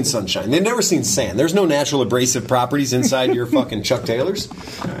never seen sunshine. They've never seen sand. There's no natural abrasive properties inside your fucking Chuck Taylors,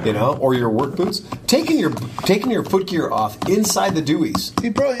 or your work boots. Taking your footgear off inside the Dewey's.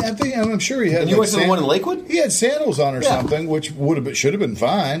 I'm sure he had. And you went to the one in Lakewood? He had sandals on or something, which should have been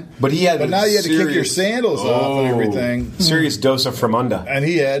fine. But But now you had to kick your sandals off and everything. Serious dose of Fremunda. And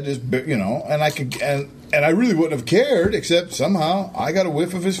he had just, and I really wouldn't have cared, except somehow I got a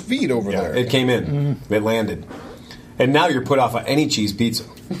whiff of his feet over there. It came in. Mm-hmm. It landed. And now you're put off of any cheese pizza.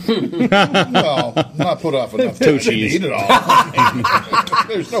 Well, not put off enough to eat it all.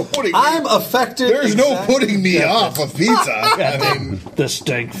 There's no putting. I'm affected. There's no putting me off of pizza. I mean, the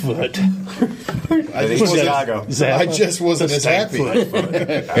stank foot. I just wasn't as happy.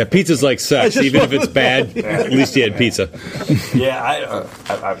 Yeah, pizza's like sex. Even if it's bad, at least you had pizza. Yeah,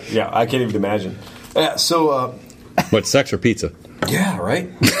 I can't even imagine. Yeah, so. What, sex or pizza? Yeah,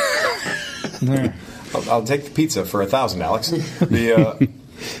 right. I'll take the pizza for $1,000, Alex.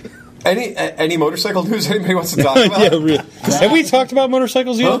 Any motorcycle news anybody wants to talk about? Yeah, really. Have we talked about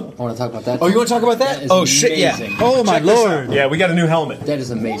motorcycles yet? I want to talk about that. Oh, you want to talk about that? Oh, shit, amazing. yeah. Oh, my Lord. Yeah, we got a new helmet. That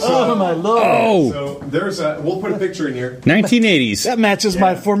is amazing. Oh, my Lord. Oh. So there's we'll put a picture in here. 1980s. That matches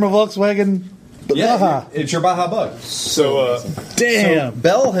my former Volkswagen Baja. It's your Baja Bug. So, damn. So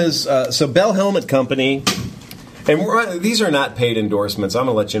Bell has, Bell Helmet Company... And these are not paid endorsements. I'm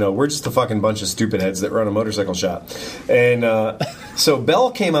going to let you know. We're just a fucking bunch of stupid heads that run a motorcycle shop. And so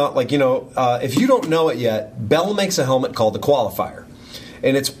Bell came out, if you don't know it yet, Bell makes a helmet called the Qualifier.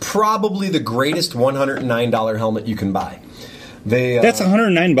 And it's probably the greatest $109 helmet you can buy. That's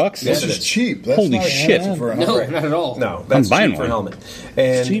 $109? This is cheap. That's Holy shit. For a no, helmet. not at all. No, that's cheap for a helmet.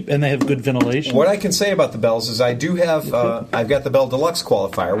 And it's cheap, and they have good ventilation. What I can say about the Bells is I do have, I've got the Bell Deluxe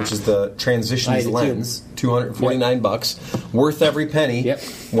Qualifier, which is the Transitions lens, $249, worth every penny. Yep.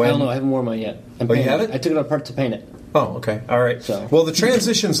 I don't know, I haven't worn mine yet. You have it? I took it apart to paint it. Oh, okay. All right. So. Well, the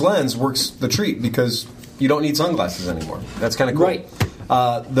Transitions lens works the treat because you don't need sunglasses anymore. That's kind of cool. Right.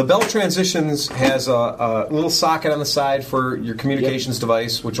 The Bell Transitions has a little socket on the side for your communications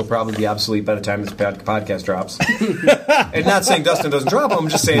device, which will probably be obsolete by the time this podcast drops. And not saying Dustin doesn't drop them, I'm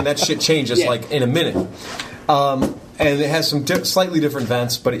just saying that shit changes in a minute. and it has some slightly different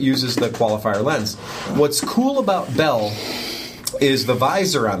vents, but it uses the qualifier lens. What's cool about Bell is the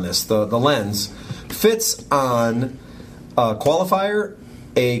visor on this, the lens, fits on a Qualifier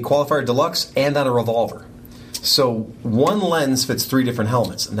Deluxe, and on a Revolver. So one lens fits 3 different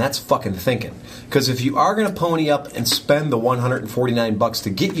helmets, and that's fucking thinking. Because if you are going to pony up and spend the $149 to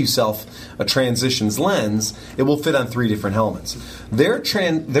get yourself a Transitions lens, it will fit on 3 different helmets. Their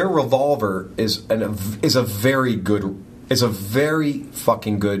Revolver is a very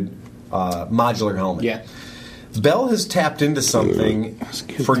fucking good modular helmet. Yeah. Bell has tapped into something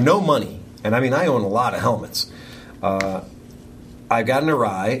for no money, and I mean I own a lot of helmets. I've got an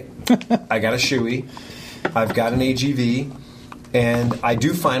Arai, I got a Shoei, I've got an AGV, and I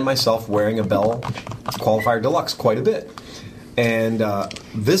do find myself wearing a Bell Qualifier Deluxe quite a bit. And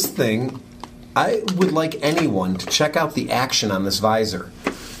this thing, I would like anyone to check out the action on this visor.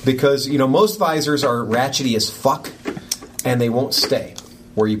 Because, most visors are ratchety as fuck, and they won't stay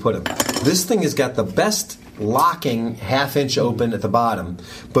where you put them. This thing has got the best locking half-inch open at the bottom,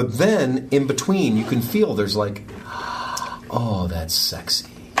 but then in between you can feel there's like, oh, that's sexy.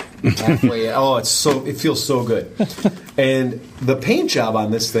 Halfway, it feels so good. And the paint job on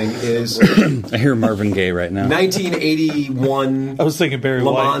this thing is I hear Marvin Gaye right now. 1981 I was thinking Barry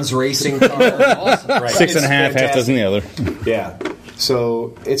Le Mans racing car. Awesome. Right. 6.5, half dozen the other. Yeah.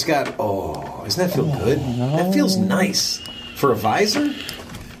 So it's got, doesn't that feel good? That feels nice. For a visor?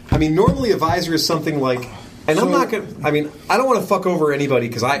 I mean, normally a visor is something like, and I'm not going to, I don't want to fuck over anybody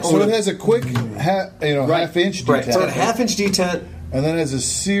because I own So it has a quick half-inch detent. Right, it's got a half-inch detent. And then it has a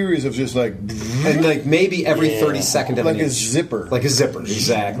series of just like... And like maybe every 32nd of an inch. Like a zipper. Like a zipper,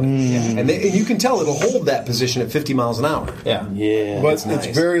 exactly. Yeah. And you can tell it'll hold that position at 50 miles an hour. Yeah. Yeah. But it's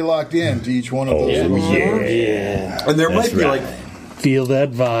very locked in to each one of those. Yeah. And there might be like... Feel that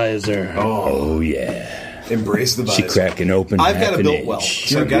visor. Oh, yeah. Embrace the visor. She cracking open. I've got a Biltwell.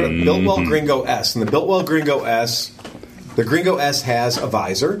 So I've got a Biltwell Gringo S. And the Biltwell Gringo S, the Gringo S has a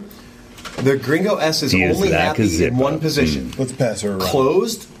visor. The Gringo S is only happy in one position. Let's pass her around.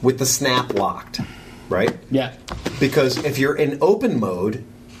 Closed with the snap locked, right? Yeah. Because if you're in open mode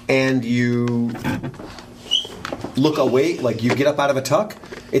and you look away, like you get up out of a tuck,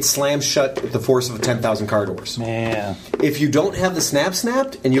 it slams shut with the force of 10,000 car doors. Man. If you don't have the snap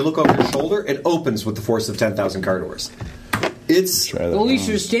snapped and you look over your shoulder, it opens with the force of 10,000 car doors. It's well, at least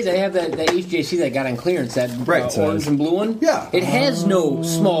your state they have that HJC that got on clearance, that orange and blue one. Yeah, it has no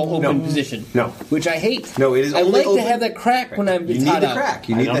small open position. No, which I hate. No, it is. I like open. to have that crack when I'm. You need the crack.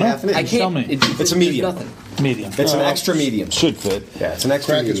 You need the half an inch. I can't. It's a medium. Nothing. Medium. It's an extra medium. Should fit. Yeah, it's an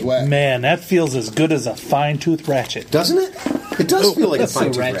extra crack medium. Is wet. Man, that feels as good as a fine-tooth ratchet, doesn't it? It does feel like a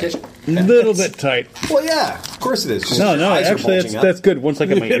fine-tooth ratchet. A little bit tight. Well, yeah, of course it is. No, actually, that's good. Once I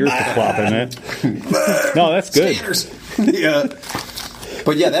get my ears to flop in it. No, that's good. Yeah.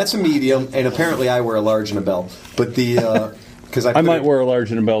 But yeah, that's a medium, and apparently I wear a large and a Bell. But the because I might wear a large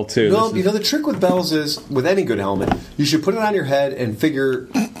and a Bell too. No, the trick with Bells is with any good helmet, you should put it on your head and figure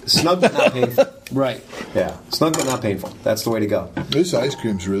snug but not painful. Right. Yeah, snug but not painful. That's the way to go. This ice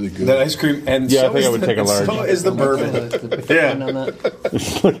cream's really good. That ice cream, and yeah, I think I would take a large. So is the bourbon.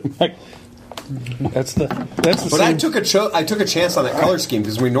 That's the. But same. I took a chance on that color scheme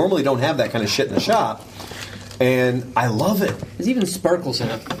because we normally don't have that kind of shit in the shop. And I love it. There's even sparkles in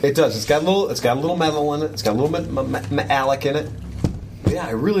it. It does. It's got a little metal in it. It's got a little metallic in it. Yeah,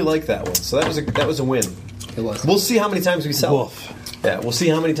 I really like that one. So that was a win. It was. We'll see how many times we sell. Woof. Yeah, we'll see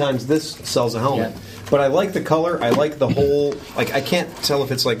how many times this sells a helmet. Yeah. But I like the color. I like the whole. Like I can't tell if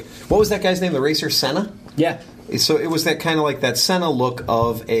it's like what was that guy's name? The racer Senna. Yeah. So it was that kind of like that Senna look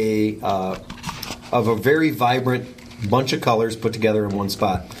of a very vibrant bunch of colors put together in one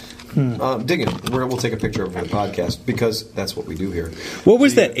spot. Dig in. We'll take a picture of it for the podcast because that's what we do here. What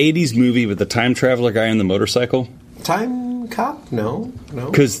was that 80s movie with the time traveler guy on the motorcycle? Time Cop? No.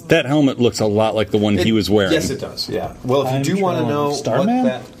 Because that helmet looks a lot like the one he was wearing. Yes, it does. Yeah. Well, if you do want to know Starman? what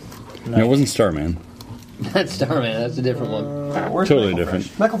that... No, it wasn't Starman. That's Starman. That's a different one. Totally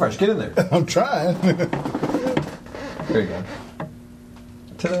different. Michael Fresh, get in there. I'm trying. There you go.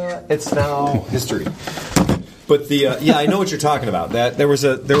 Ta-da. It's now history. But I know what you're talking about. That there was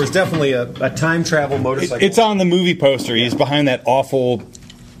definitely a time travel motorcycle. It's on the movie poster. He's behind that awful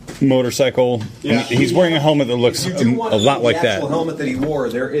motorcycle. Yeah. He's wearing a helmet that looks a lot like that. The actual helmet that he wore.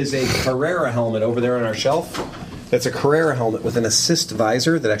 There is a Carrera helmet over there on our shelf. That's a Carrera helmet with an assist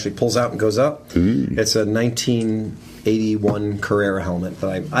visor that actually pulls out and goes up. It's a 1981 Carrera helmet that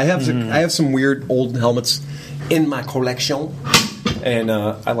I have. I have some weird old helmets in my collection, and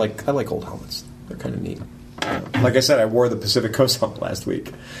I like old helmets. They're kind of neat. Like I said, I wore the Pacific Coast helmet last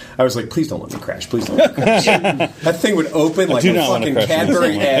week. I was like, please don't let me crash. Please don't let me crash. That thing would open like a fucking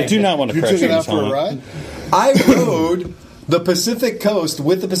Cadbury egg. I do not want to crash. You took it out for a ride? I rode the Pacific Coast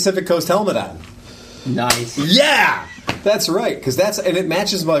with the Pacific Coast helmet on. Nice. Yeah! That's right, and it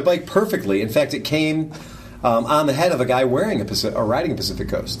matches my bike perfectly. In fact, it came on the head of a guy wearing riding a Pacific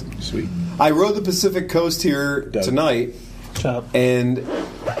Coast. Sweet. I rode the Pacific Coast here tonight, and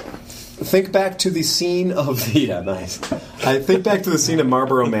think back to the scene of nice. I think back to the scene of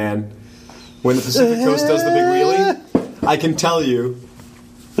Marlboro Man when the Pacific Coast does the big wheelie. I can tell you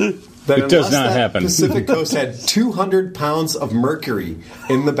that it does not happen. Pacific Coast had 200 pounds of mercury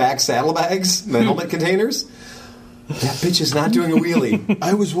in the back saddlebags, the helmet containers. That bitch is not doing a wheelie.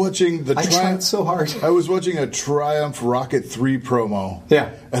 I was watching I tried so hard. I was watching a Triumph Rocket 3 promo. Yeah.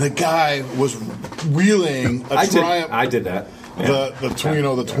 And a guy was wheeling a Triumph. I did that. The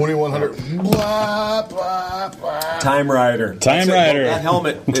 2100. Blah, blah, blah. Time Rider. That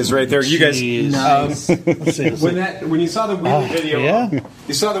helmet is right there. You guys. Nice. When you saw the wheelie video,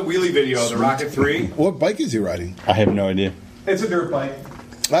 you saw the wheelie video of the Rocket 3. What bike is he riding? I have no idea. It's a dirt bike.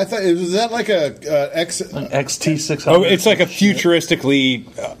 I thought was that like an XT600? Oh, it's like a futuristically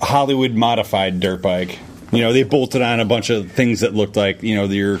Hollywood modified dirt bike. They bolted on a bunch of things that looked like the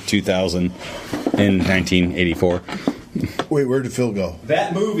year 2000 in 1984. Wait, where did Phil go?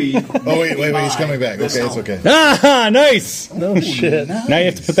 That movie. wait, he's coming back. Okay, it's okay. Ah, nice. No shit. Nice. Now you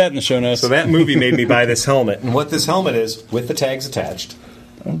have to put that in the show notes. So that movie made me buy this helmet, and what this helmet is, with the tags attached,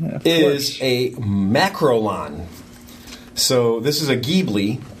 is a Macrolon. So this is a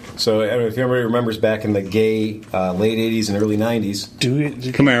Ghibli. So I don't know if anybody remembers back in the gay late 80s and early 90s.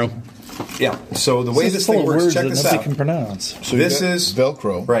 Camaro. Yeah. So the way this thing works, check this out. Can pronounce. So this is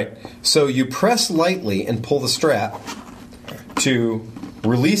Velcro. Right. So you press lightly and pull the strap to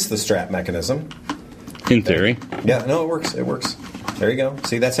release the strap mechanism. In theory. Yeah, no, it works. It works. There you go.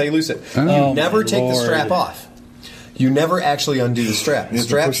 See, that's how you loose it. You never take the strap off. You never actually undo the strap. The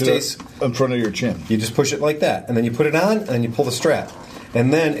strap stays in front of your chin. You just push it like that, and then you put it on, and then you pull the strap.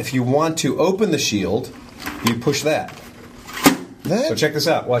 And then if you want to open the shield, you push that. So check this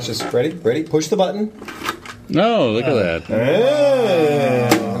out. Watch this. Ready? Ready? Push the button. No, look at that.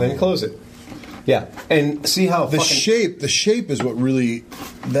 And then you close it. Yeah. And see how the shape is what really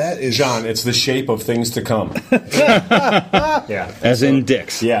John, it's the shape of things to come. Yeah. As in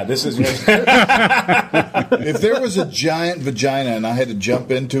dicks. Yeah, this is if there was a giant vagina and I had to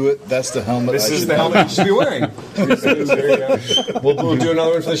jump into it, that's the helmet. This is the helmet you should be wearing. We'll do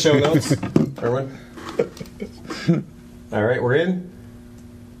another one for the show notes. Erwin. All right, we're in.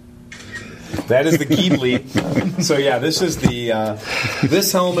 That is the Ghibli. So yeah, this is the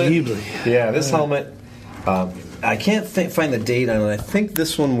this helmet. Ghibli. Yeah, this helmet. I can't find the date on it. I think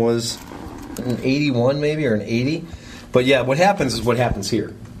this one was an 81 maybe or an 80. But yeah, what happens is what happens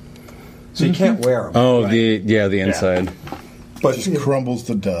here. So you can't wear them. Oh, right? the inside. Yeah. But it just crumbles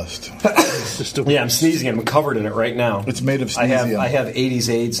to dust. Yeah, I'm sneezing. I'm covered in it right now. It's made of sneezium. I have 80s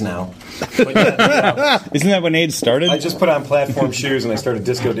AIDS now. But isn't that when AIDS started? I just put on platform shoes and I started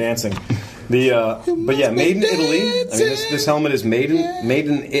disco dancing. But yeah, made in Italy. I mean, this helmet is made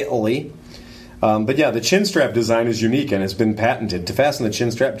in Italy. But yeah, the chin strap design is unique and has been patented. To fasten the chin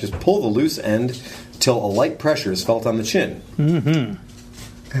strap, just pull the loose end till a light pressure is felt on the chin. Mm-hmm.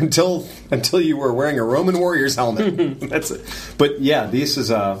 Until you were wearing a Roman warrior's helmet. That's it. But yeah, this is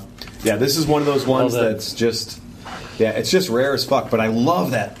one of those ones that's just it's just rare as fuck. But I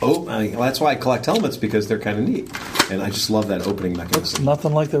love that. That's why I collect helmets, because they're kind of neat, and I just love that opening mechanism. It's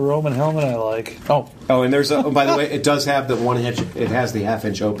nothing like the Roman helmet I like. Oh, and there's by the way, it does have the 1 inch. It has the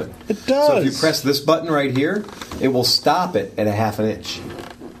half-inch open. It does. So if you press this button right here, it will stop it at a half an inch.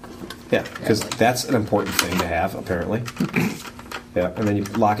 Yeah, because that's an important thing to have, apparently. Yeah, and then you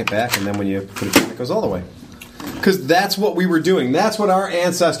lock it back, and then when you put it back, it goes all the way. Because that's what we were doing. That's what our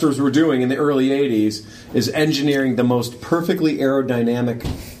ancestors were doing in the early 80s, is engineering the most perfectly aerodynamic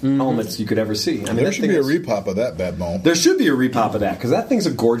helmets you could ever see. I mean, there should be a repop of that bad bone. There should be a repop of that, because that thing's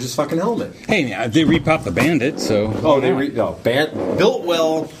a gorgeous fucking helmet. Hey, they repop the Bandit, so... built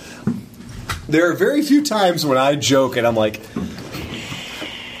well. There are very few times when I joke and I'm like,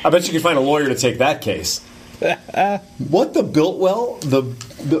 I bet you can find a lawyer to take that case. What the Biltwell? The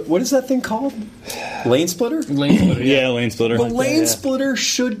what is that thing called? Lane splitter? Lane splitter. Yeah, lane splitter. The lane splitter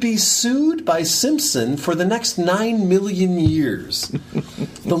should be sued by Simpson for the next 9 million years.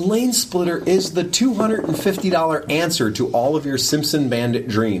 The lane splitter is the $250 answer to all of your Simpson Bandit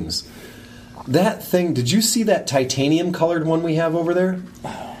dreams. That thing, did you see that titanium colored one we have over there?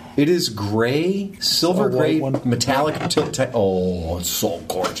 It is gray, silver gray, metallic. It's so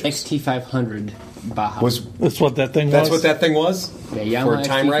gorgeous. XT500. Baja. That's what that thing was? That's what that thing was? Yeah, Yamaha For a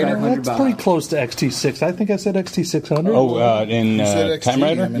Time Rider? That's pretty close to XT6. I think I said XT600. Oh, in You said XT, Time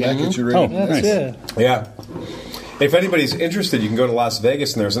Rider? I mean, that gets you Oh, ready. nice. Yeah. Yeah. If anybody's interested, you can go to Las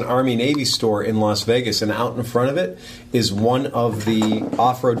Vegas, and there's an Army-Navy store in Las Vegas, and out in front of it is one of the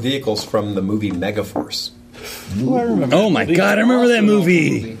off-road vehicles from the movie Megaforce. Ooh, I remember. Oh, my God. I remember that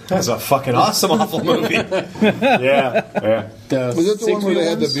movie. That's a fucking awesome, awful movie. yeah. Was that the one where they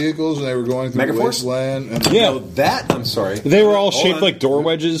had the vehicles and they were going through the Megaforce? wasteland? And Yeah. No, that, I'm sorry. They were all Hold shaped on. like door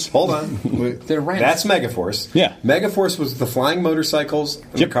wedges. Hold on. They're ramps. That's Megaforce. Yeah. Megaforce was the flying motorcycles,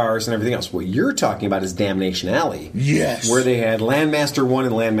 and Yep. the cars, and everything else. What you're talking about is Damnation Alley. Yes. Where they had Landmaster 1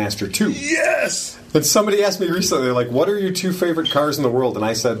 and Landmaster 2. Yes! But somebody asked me recently, they're like, what are your two favorite cars in the world? And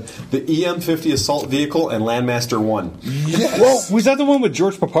I said, the EM50 assault vehicle and Landmaster 1. Yes! Well, was that the one with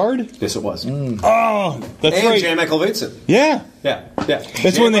George Papard? Yes, it was. Oh, that's And right. Jan Michael Vincent. Yeah. Yeah.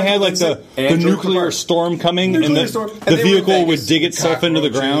 That's when they had like the nuclear storm coming and the vehicle would dig itself into the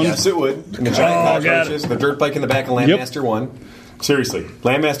ground. Yes, it would. And the giant cockroaches, the dirt bike in the back of Landmaster 1. Seriously,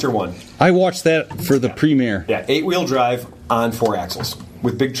 Landmaster 1. I watched that for the premiere. Yeah, 8-wheel drive on 4 axles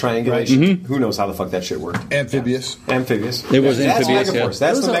with big triangulation. Who knows how the fuck that shit worked? Amphibious. Amphibious. It was That's amphibious, Megaforce. yeah. That's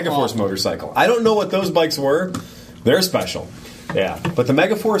Those the are Megaforce awful. motorcycle. I don't know what those bikes were. They're special. Yeah, but the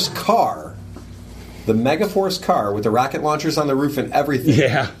Megaforce car, with the rocket launchers on the roof and everything.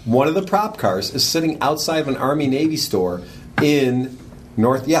 Yeah. One of the prop cars is sitting outside of an Army-Navy store in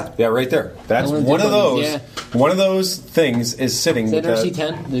North. Yeah, right there. That's One of the one of big those. ones, One of those things is sitting. Is that with the-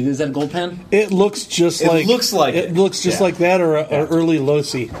 RC10? Is that a gold pen? It looks just It like looks like it. it looks just Yeah. like that, or a early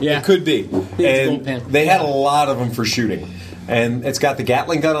Losi. Yeah. It could be. gold And pen. they had a lot of them for shooting. And it's got the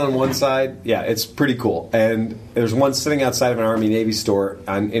Gatling gun on one side. Yeah, it's pretty cool. And there's one sitting outside of an Army-Navy store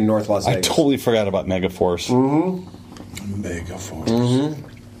in North Las I Vegas. totally forgot about Megaforce. Megaforce.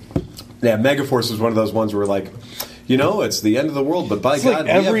 Yeah, Megaforce was one of those ones where like, it's the end of the world, but by It's God,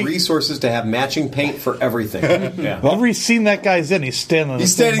 like we have resources to have matching paint for everything. Yeah. Every scene that guy's in, he's standing.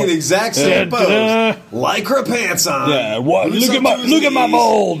 He's standing in the exact same pose. Da-da-da. Lycra pants on. Yeah, what? Boots Look up at to his look at my knees.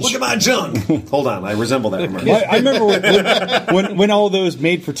 bulge. Look at my junk. Hold on, I resemble that. Remember? I remember when all those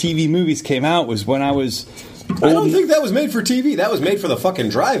made-for-TV movies came out was when I was. I don't think that was made for TV. That was made for the fucking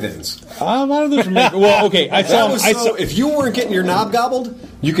drive-ins. A lot of those were made. Well, okay, I That saw. was I so, saw. if you weren't getting your knob gobbled,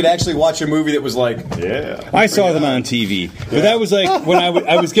 you could actually watch a movie that was like, I saw them on TV, but that was like when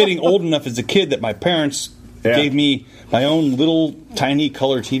I was getting old enough as a kid that my parents gave me my own little tiny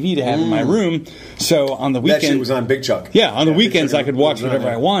color TV to have in my room. So on the that weekend, shit was on Big Chuck. yeah, on the weekends Big I Chuck could watch was on whatever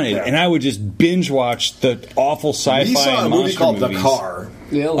there. I wanted, Yeah. and I would just binge watch the awful sci-fi We saw a and movie monster called movies. The Car.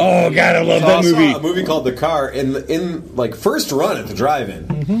 Yeah. Oh God, I love I that saw movie. a movie called The Car in like first run at the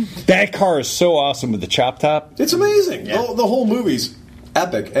drive-in. That car is so awesome with the chop top. It's amazing. The whole movie's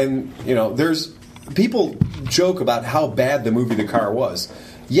epic, and there's people joke about how bad the movie The Car was.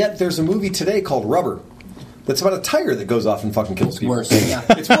 Yet there's a movie today called Rubber. That's about a tire that goes off and fucking kills people. Worse. Yeah.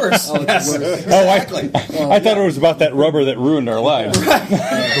 It's worse. Oh, it's Yes. worse. Exactly. I thought it was about that rubber that ruined our lives.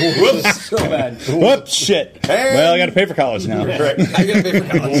 Whoops. So bad. Whoops, shit. Hey. Well, I got to pay for college now. Right. I get paid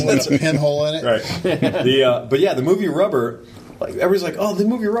for college. With a pinhole in it. Right. But yeah, the movie Rubber, like everybody's like, oh, the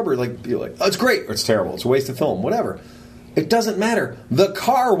movie Rubber, like you're like, oh, it's great, or it's terrible, it's a waste of film, whatever. It doesn't matter. The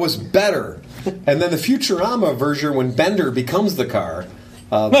car was better. And then the Futurama version, when Bender becomes the car,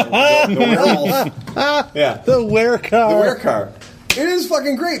 the werewolf, yeah, The where car. the were car. It is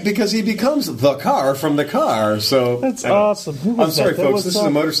fucking great because he becomes the car from the car. So That's I don't know. awesome. Who I'm was sorry, that? That folks. was, This is a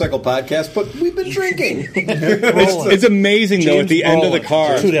motorcycle podcast, but we've been drinking. It's amazing, though, at the end of the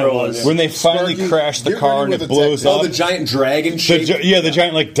car, Who that was. when they finally Sparky, crash the get car ready and with it the blows tech- up. Oh, the giant dragon The shape. the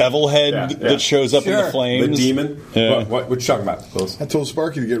giant like devil head Yeah. that shows up in the Sure. flames. The demon. Yeah. What you talking about, Willis? I told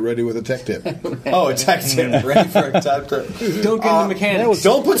Sparky to get ready with a tech tip. Oh, a tech tip. Ready for a tech tip. Don't get into mechanics.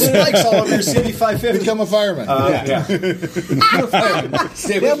 Don't put spikes all over your CB550. Become a fireman.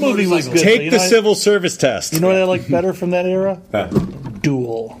 That movie was good. Take You the know, civil service test. You know what I like better from that era?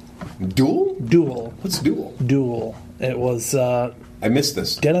 Duel. Duel? Duel. What's duel? Duel. It was I missed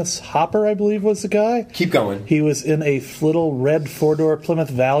this. Dennis Hopper, I believe, was the guy. Keep going. He was in a little red four-door Plymouth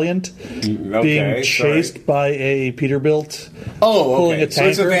Valiant, being chased by a Peterbilt. Oh, pulling okay. a So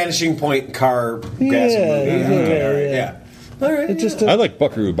it's a tanker. Vanishing Point car gassing Yeah, movie. yeah. Yeah. All right. It just I like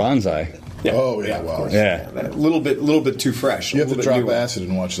Buckaroo Banzai. Yeah. Oh, yeah, wow. Yeah. A little bit too fresh. You have a to little bit drop newer. acid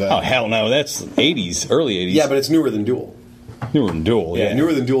and watch that. Oh hell no, that's 80s, early 80s. Yeah, but it's newer than Duel. newer than Duel. Yeah, Yeah,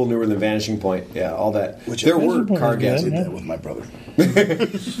 newer than Duel, newer than Vanishing Point. Yeah, all that. There were Vanishing Point car was good, gassing. yeah. That with my brother.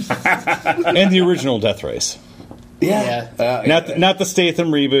 and the original Death Race. Yeah. Not the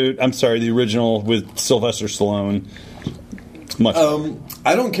Statham reboot. I'm sorry, the original with Sylvester Stallone. Much.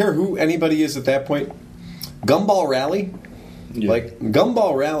 I don't care who anybody is at that point. Gumball Rally, like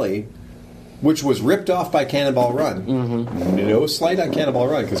Gumball Rally, which was ripped off by Cannonball Run. Mm-hmm. No slight on Cannonball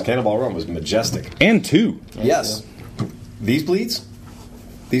Run because Cannonball Run was majestic. And 2. Yes. These bleeds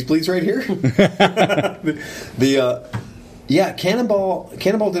right here.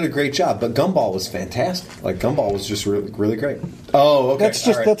 Cannonball did a great job, but Gumball was fantastic. Like Gumball was just really, really great. Oh, okay. That's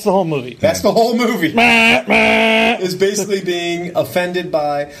the whole movie. That's the whole movie. Is basically being offended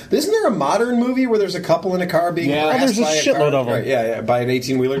by. Isn't there a modern movie where there's a couple in a car being harassed there's a shitload of them. Right, by an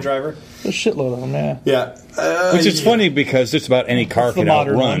 18-wheeler driver. There's a shitload of them. Yeah. Which is funny because just about any car could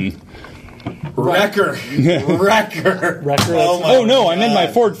outrun. Wrecker. Oh no, I'm in my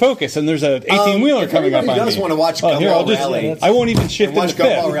Ford Focus, and there's a 18-wheeler coming up on me. You guys want to watch Gumball Rally? I won't even shift watch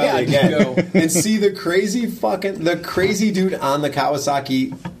Gumball Rally again Yeah, and see the crazy dude on the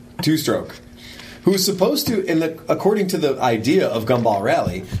Kawasaki 2-stroke, who's supposed to, according to the idea of Gumball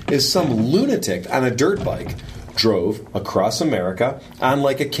Rally, is some lunatic on a dirt bike. Drove across America on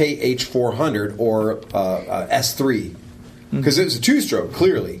like a KH400 or S3 because it was a 2-stroke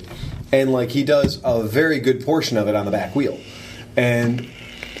clearly. And, like, he does a very good portion of it on the back wheel. And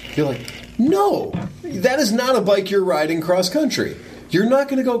you're like, no, that is not a bike you're riding cross-country. You're not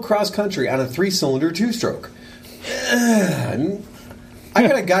going to go cross-country on a 3-cylinder 2-stroke. I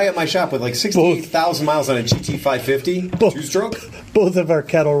got a guy at my shop with, like, 68,000 miles on a GT550 2-stroke. Both of our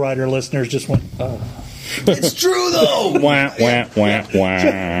cattle rider listeners just went, It's true, though! Wah, wah, wah,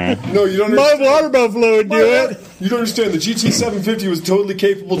 wah. No, you don't understand. my watermelon fluid do it. You don't understand. The GT750 was totally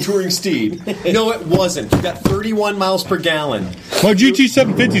capable touring steed. No, it wasn't. You got 31 miles per gallon. My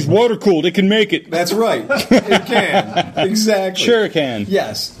GT750 is water cooled. It can make it. That's right. It can. Exactly. Sure it can.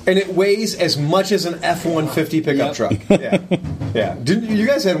 Yes. And it weighs as much as an F-150 pickup truck. Yeah. You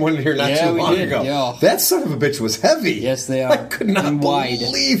guys had one here not too long ago. Yeah. That son of a bitch was heavy. Yes, they are. I could not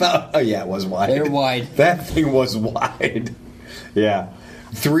believe how... Oh, yeah, it was wide. They're wide. That thing was wide. Yeah.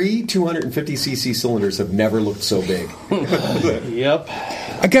 3 250cc cylinders have never looked so big. Yep.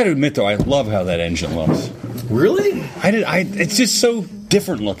 I got to admit, though, I love how that engine looks. Really? It's just so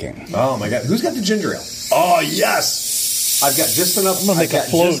different looking. Oh, my God. Who's got the ginger ale? Oh, yes. I've got just enough.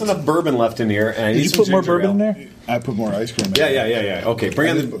 Just enough bourbon left in here, and I need Did you some put more ginger bourbon ale. in there? I put more ice cream in Yeah. Okay,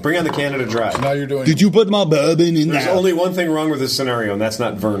 bring on the Canada Dry. Now you're doing... Did you put my bourbon in There's there? only one thing wrong with this scenario, and that's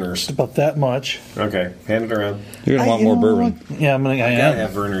not Werner's. About that much. Okay, hand it around. You're going to want more bourbon. Yeah, I Gotta am.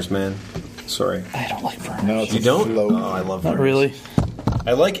 have Werner's, man. Sorry. I don't like Vernon. No, it's You a don't? float. Oh, I love Not Werner's. really.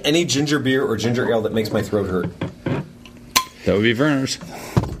 I like any ginger beer or ginger ale that makes my throat hurt. That would be Werner's.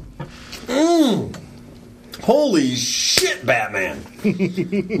 Holy shit, Batman!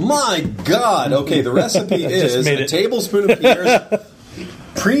 My God! Okay, the recipe is a tablespoon of Pierre's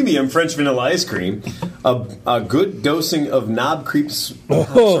premium French vanilla ice cream, a good dosing of Knob Creeps. Knob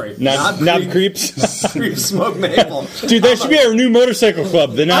Creeps. Creep smoked maple. Dude, that should be our new motorcycle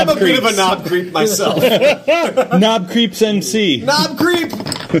club, the Knob I'm a Creeps. bit of a Knob Creep myself. Knob Creeps MC. Knob Creep!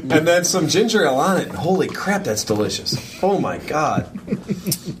 And then some ginger ale on it. Holy crap, that's delicious. Oh my God.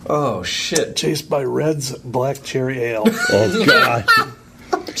 Oh shit. Chased by Red's Black Cherry Ale. Oh, God.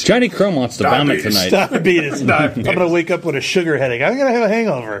 Johnny Chrome wants to vomit tonight. Diabetes. I'm going to wake up with a sugar headache. I'm going to have a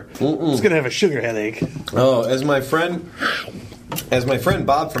hangover. It's going to have a sugar headache. Oh, as my friend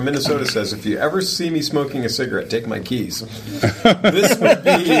Bob from Minnesota says, if you ever see me smoking a cigarette, take my keys. This would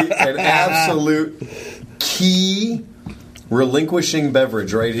be an absolute key relinquishing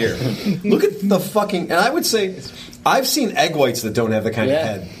beverage right here. Look at the fucking... And I would say... I've seen egg whites that don't have the kind of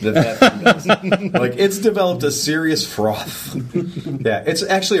head that thing does. Like, it's developed a serious froth. Yeah, it's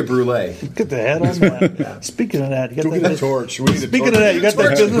actually a brulee. Get the head on that. Yeah. Speaking of that, you got that torch. Speaking of that, you got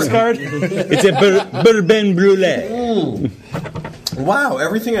that business card? It's a bourbon brulee. Wow,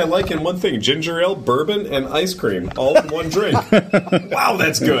 everything I like in one thing. Ginger ale, bourbon, and ice cream. All in one drink. Wow,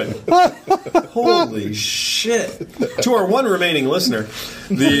 that's good. Holy shit. To our one remaining listener,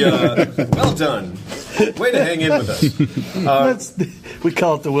 well done. Way to hang in with us. We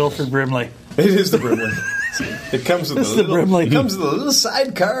call it the Wilford Brimley. It is the Brimley. It comes with a little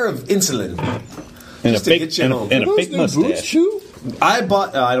sidecar of insulin. And just to get you home. And a fake mustache. I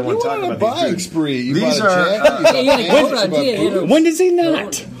bought... I don't want to talk about buying these. spree. You These bought a jacket, When does he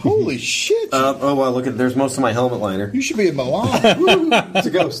not? Holy shit. Oh, well, look at... There's most of my helmet liner. You should be in Milan. It's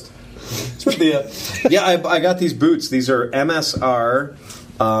a ghost. I got these boots. These are MSR.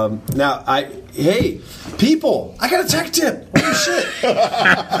 Hey, people, I got a tech tip. Holy shit.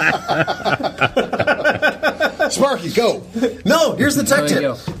 Sparky, go. No, here's the tech There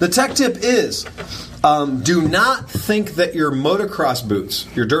you tip. The tech tip is Do not think that your motocross boots,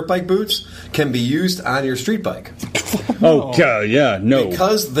 your dirt bike boots, can be used on your street bike. Oh, yeah, no.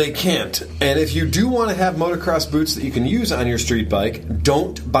 Because they can't. And if you do want to have motocross boots that you can use on your street bike,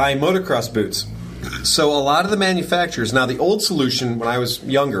 don't buy motocross boots. So a lot of the manufacturers, now the old solution when I was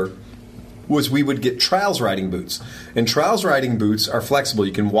younger was we would get trials riding boots. And trials riding boots are flexible.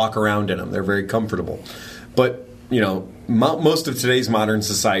 You can walk around in them. They're very comfortable. But, you know, most of today's modern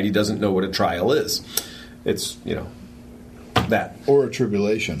society doesn't know what a trial is. It's, you know, that. Or a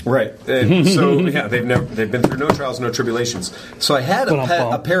tribulation. Right. And so, yeah, they've been through no trials, no tribulations. So I had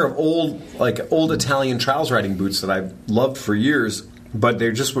a pair of old Italian trials riding boots that I've loved for years, but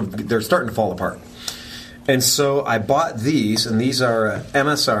they're starting to fall apart. And so I bought these, and these are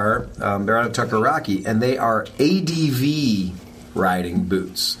MSR. They're out of Tucker Rocky, and they are ADV riding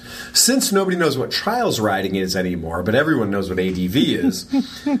boots. Since nobody knows what trials riding is anymore, but everyone knows what ADV is,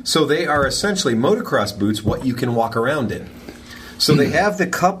 so they are essentially motocross boots, what you can walk around in. So they have the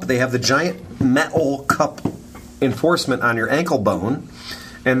cup, they have the giant metal cup enforcement on your ankle bone,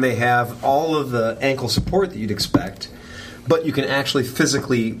 and they have all of the ankle support that you'd expect, but you can actually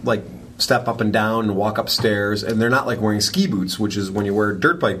physically, like, step up and down and walk upstairs, and they're not like wearing ski boots, which is when you wear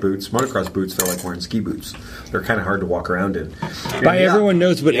dirt bike boots, motocross boots, they're like wearing ski boots. They're kind of hard to walk around in. Everyone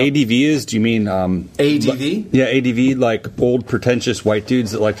knows what ADV is. Do you mean ADV? Yeah, ADV, like old pretentious white dudes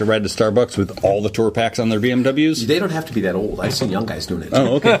that like to ride to Starbucks with all the tour packs on their BMWs? They don't have to be that old. I've seen young guys doing it.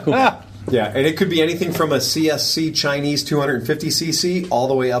 Oh, okay, cool. Yeah, and it could be anything from a CSC Chinese 250cc all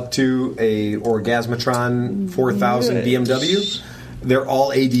the way up to a Orgasmatron 4000 BMW. They're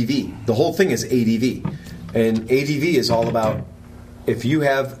all ADV. The whole thing is ADV. And ADV is all about if you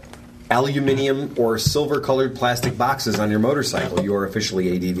have aluminum or silver-colored plastic boxes on your motorcycle, you are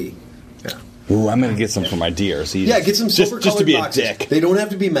officially ADV. Yeah. Ooh, I'm going to get some for my DRC. Yeah, get some silver-colored just to be boxes. A dick. They don't have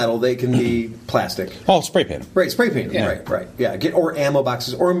to be metal. They can be plastic. Oh, spray paint. Right, spray paint. Yeah. Right. Yeah, or ammo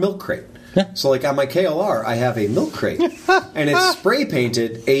boxes or a milk crate. Yeah. So, like on my KLR, I have a milk crate, and it's spray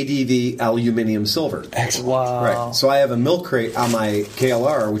painted ADV aluminium silver. Excellent. Wow. Right. So I have a milk crate on my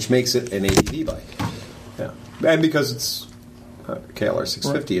KLR, which makes it an ADV bike. Yeah. And because it's KLR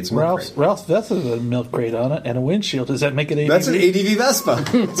 650, it's a milk crate. Ralph's Vespa has a milk crate on it and a windshield. Does that make it ADV? That's an ADV Vespa.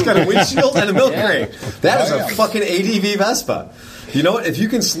 It's got a windshield and a milk crate. That is a fucking ADV Vespa. You know what? If you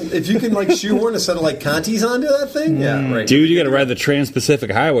can like shoehorn a set of like Contis onto that thing, yeah, right. Dude, you got to ride the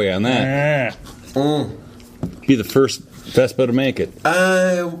Trans-Pacific Highway on that. Be the first Vespa to make it.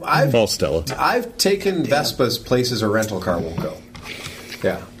 Stella. I've taken Vespas places a rental car won't go.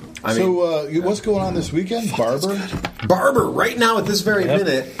 Yeah. I mean, what's going on this weekend? Barber. Right now, at this very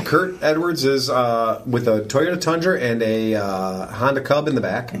minute, Kurt Edwards is with a Toyota Tundra and a Honda Cub in the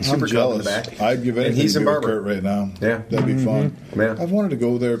back, Super Cub in the back. I'd give anything to go with Kurt right now. Yeah, that'd be fun. Yeah. I've wanted to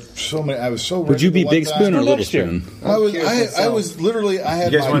go there so many. I was so. Would you be Big Spoon or Little Spoon? I was literally. I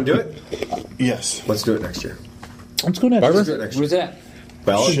had. You guys want to do it? Yes. Let's do it next year. Let's go next. Barber? Where's that?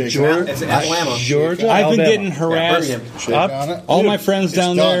 Well, it's Atlanta. Georgia, I've been Alabama. getting harassed. All my friends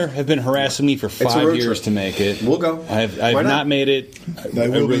down there have been harassing me for 5 years to make it. We'll go. I've not made it. I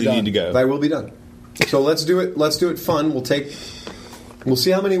really need to go. That will be done. So let's do it. Let's do it fun. We'll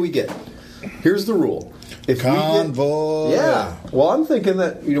see how many we get. Here's the rule. If Convoy. We get, yeah. Well, I'm thinking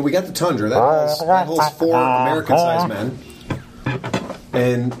that we got the Tundra. That holds 4 American-sized men,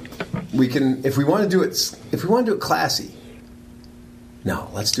 and we can if we want to do it classy.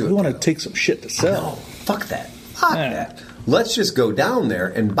 No, let's do it. We want to take some shit to sell. No, fuck that. Fuck that. Let's just go down there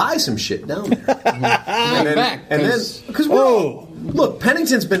and buy some shit down there. and then, because look,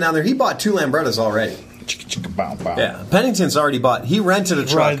 Pennington's been down there. He bought 2 Lambrettas already. Yeah, Pennington's already bought. He rented a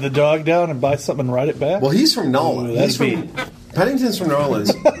truck. Ride the dog down and buy something and ride it back? Well, he's from NOLA. Pennington's from New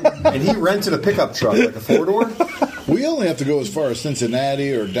Orleans, and he rented a pickup truck, like a 4-door. We only have to go as far as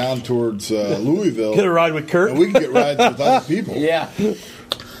Cincinnati or down towards Louisville. Get a ride with Kurt. And we can get rides with other people. Yeah.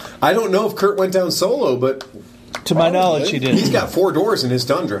 I don't know if Kurt went down solo, but to my knowledge, he did. He's got 4 doors in his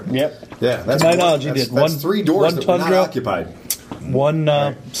Tundra. Yep. Yeah, that's to my knowledge, he did. That's 3 doors that were not occupied. One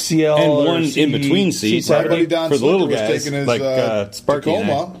CL and one in between seats for the little guys, taking his, like Sparky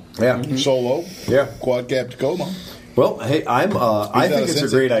Tacoma, solo, quad cab Tacoma. Well, hey, I think it's a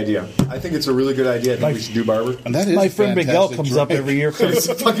great idea. I think it's a really good idea. I think we should do Barber. And that is my friend Miguel comes up every year. It's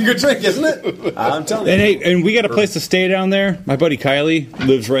a fucking good drink, isn't it? I'm telling you. And we got a place to stay down there. My buddy Kylie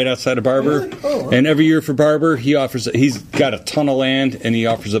lives right outside of Barber. Really? Oh, right. And every year for Barber, he's got a ton of land, and he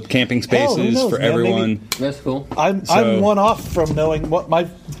offers up camping spaces for everyone. That's cool. I'm one off from knowing what my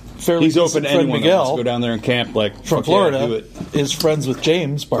fairly he's open to friend anyone Miguel that wants to go down there and camp from Florida is friends with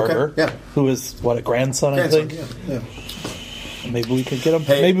James Barber, okay. who is a grandson, I think. Yeah. Maybe we could get them.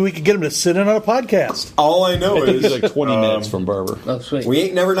 Hey. Maybe we could get them to sit in on a podcast. All I know It's is like 20 minutes from Barber. Oh, sweet. we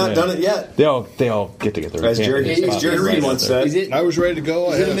ain't never not done it yet. They all get together. As Jerry Reed once said. Is it? I was ready to go.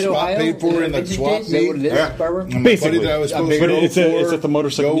 I Is it had a in spot Mid-Ohio? paid for in the Vintage swap days? Is that what it meet. is, Barber? And my Basically. buddy that I was supposed But to go it's at the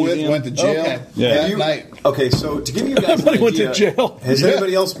motorcycle go with museum. went to jail Okay. Yeah. that You- night. Okay, so to give you guys an Everybody went to idea, jail. has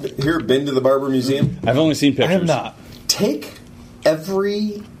anybody else here been to the Barber Museum? I've only seen I pictures. have not. Take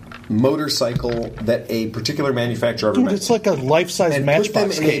every motorcycle that a particular manufacturer ever Dude, made it's like a life-size and put them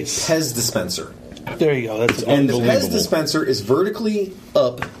Matchbox in case. a Pez dispenser. There you go. That's And the Unbelievable. Pez dispenser is vertically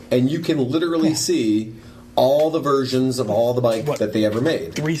up, and you can literally see all the versions of all the bike that they ever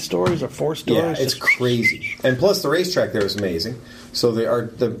made. 3 stories or 4 Yeah, stories. it's crazy. And plus, the racetrack there is amazing. So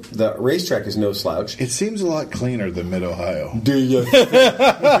the racetrack is no slouch. It seems a lot cleaner than Mid Ohio. Do you?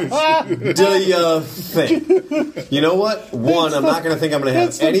 Do you think? You know what? One, I'm not going to think I'm going to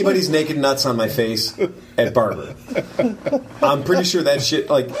have anybody's naked nuts on my face at Barber. I'm pretty sure that shit,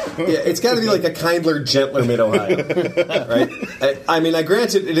 it's got to be like a kindler, gentler Mid Ohio, right? I mean, I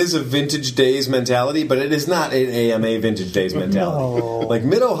granted it is a vintage days mentality, but it is not an AMA vintage days mentality. No. Like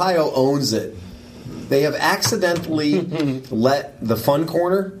Mid Ohio owns it. They have accidentally let the fun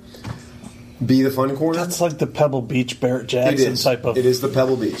corner be the fun corner. That's like the Pebble Beach Barrett It Jackson is. type of. It is the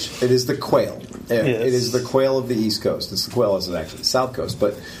Pebble Beach. It is the quail. It Yes. is the quail of the East Coast. It's the quail is actually South Coast.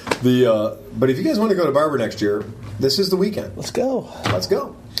 But if you guys want to go to Barber next year, this is the weekend. Let's go. Let's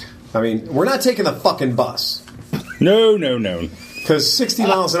go. I mean, we're not taking the fucking bus No. because 60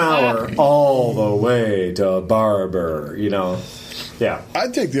 miles an hour all the way to Barber. Yeah.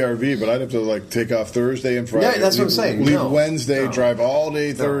 I'd take the RV, but I'd have to take off Thursday and Friday. Yeah, that's what I'm saying. Leave No. Wednesday, No. drive all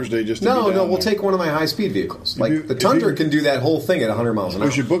day Thursday just to No, be down we'll there. take one of my high-speed vehicles. you- The if Tundra you- can do that whole thing at 100 miles an hour.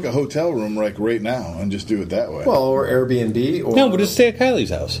 We should book a hotel room right now and just do it that way. Well, or Airbnb, or No, we'll just stay at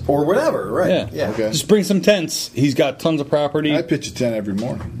Kylie's house. or whatever, right? Yeah. Okay. Just bring some tents. He's got tons of property. I pitch a tent every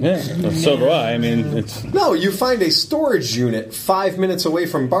morning. Yeah, so do I. I mean, it's No, you find a storage unit 5 minutes away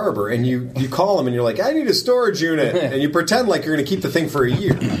from Barber, and you call them, and you're like, I need a storage unit, and you pretend like you're going to keep the thing for a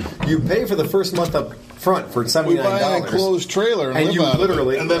year. You pay for the first month up front for We $79. buy an enclosed trailer and, And live you out of it,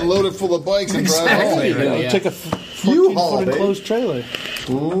 literally- and then load it full of bikes and drive Exactly. home. Yeah. Take a U-Haul, 14-foot baby. enclosed trailer.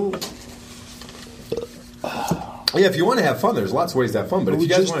 Yeah, if you want to have fun, there's lots of ways to have fun. But if We you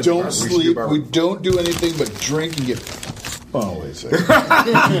guys just want to do don't Barber, we should do sleep. Barber. We don't do anything but drink and get. Oh, wait a second.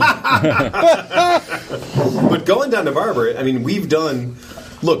 But going down to Barber, I mean, we've done.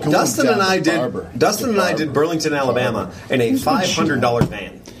 Look, Going Dustin down and I to did. Barber. Dustin To and I Barber. did Burlington, Alabama, in a $500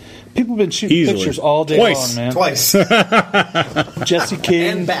 van People have been shooting Easily. pictures all day Twice. long, man. twice Jesse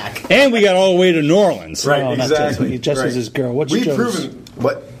King. and back. and we got all the way to New Orleans. Right, Oh, not exactly. Jesse. Jesse's Right. his girl. What's your We've Joe's? proven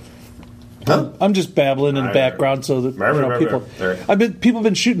what? Huh? I'm just babbling in the background so that people. Right. People have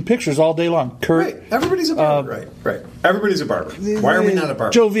been shooting pictures all day long. Kurt, Right. Everybody's a barber. Right. Everybody's a barber. Why are we not a barber?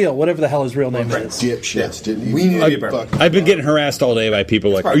 Joe Veal, whatever the hell his real name is. Dipshits, didn't you? We need to be a barber. I've been getting harassed all day by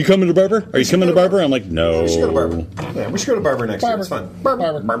people like, "Are you coming to Barber? Are you coming to Barber?" I'm like, "No." We should go to Barber. Yeah, we should go to Barber next year. It's fun.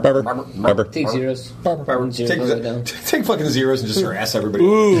 Barber. Barber. Take zeros. Barber. Zeros all the way down. Take fucking zeros and just harass everybody.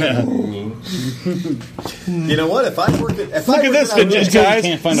 You know what? If I worked at Look at this, Just because guys. you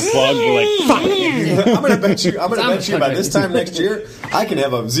can't find a plug, you're like, "Fuck." I'm gonna bet you by this time next year I can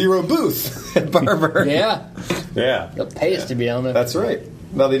have a zero booth at Barber. Yeah. Yeah. They'll pay us to be on there. That's right.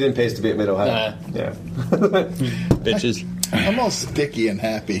 No, they didn't pay us to be at Mid Ohio. Nah. Yeah. Bitches. I'm all sticky and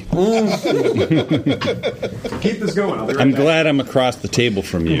happy. Keep this going. I'll be right I'm back. glad I'm across the table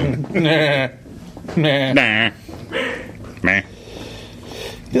from you. Nah. Nah. Meh.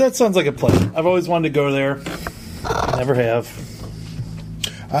 Yeah, that sounds like a plan. I've always wanted to go there. Never have.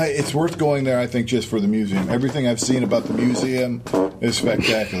 It's worth going there, I think, just for the museum. Everything I've seen about the museum is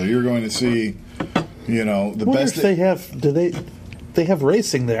spectacular. You're going to see, the I wonder best. if they have. Do they have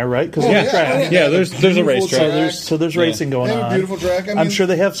racing there, right? Because Yeah, there's a Beautiful racetrack. so there's racing going They have a on. beautiful track. I I'm mean- sure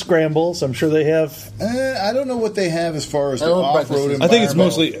they have scrambles. I'm sure they have. I don't know what they have as far as the I don't know off-road breakfast. environment. I think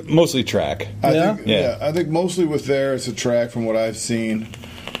it's mostly track. Yeah? I think mostly with there, it's a track from what I've seen.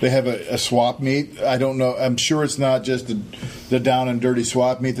 They have a swap meet. I don't know. I'm sure it's not just the down and dirty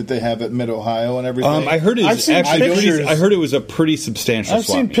swap meet that they have at Mid Ohio and everything. I heard I've it's seen actually pictures. I heard it was a pretty substantial I've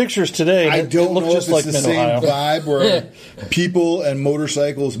swap seen meet. pictures today. I It don't looked know if just it's like the Mid same Ohio. vibe where people and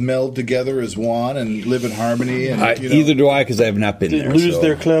motorcycles meld together as one and live in harmony. And Either do I, because I have not been They there. lose so.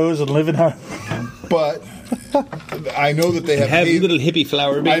 their clothes and live in harm. But I know that they have. Have paved- little hippie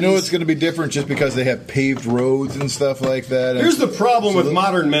flower babies. I know it's going to be different just because they have paved roads and stuff like that. Here's the problem with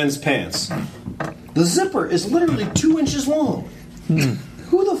modern men's pants. The zipper is literally 2 inches long.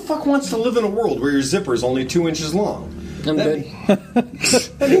 Who the fuck wants to live in a world where your zipper is only 2 inches long? I'm good.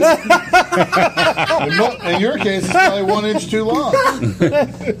 In your case, it's probably 1 inch too long.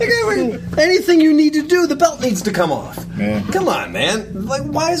 Anything you need to do, the belt needs to come off. Yeah. Come on, man. Like,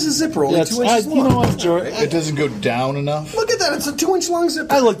 why is the zipper only 2 inches long? You know what, George? It doesn't go down enough. Look at that. It's a 2 inch long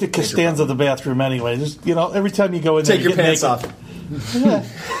zipper. I looked at Costanza the bathroom anyway. Just, every time you go in there, Take your get pants naked. off. Yeah.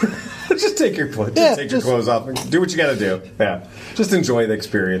 Just take your clothes. Yeah, take your clothes off. Do what you got to do. Yeah. Just enjoy the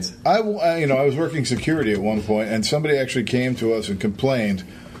experience. I was working security at one point, and somebody actually came to us and complained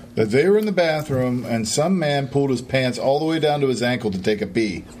that they were in the bathroom and some man pulled his pants all the way down to his ankle to take a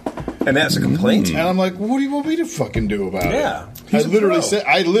pee. And that's a complaint. And I'm like, what do you want me to fucking do about it? Yeah. I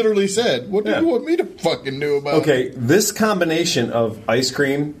literally said, what do you want me to fucking do about it? Okay, this combination of ice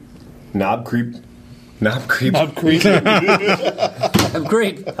cream, knob creep. I'm creepy. I'm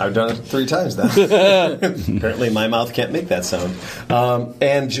great. I've done it 3 times now. Apparently, my mouth can't make that sound.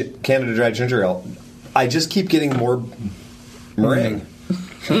 And Canada Dry Ginger Ale. I just keep getting more meringue.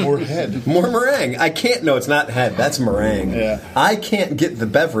 More head. More meringue. I can't. No, it's not head. That's meringue. Yeah. I can't get the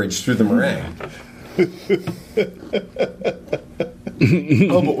beverage through the meringue.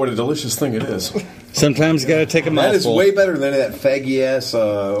 Oh, but what a delicious thing it is. Sometimes you got to take a mouthful. That is way better than that faggy ass.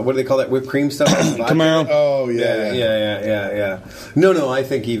 What do they call that whipped cream stuff? Camaro. Oh yeah. Yeah. No. I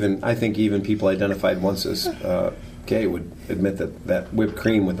think even people identified once as gay would admit that whipped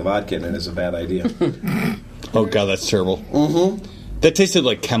cream with the vodka in it is a bad idea. Oh god, that's terrible. Mm-hmm. That tasted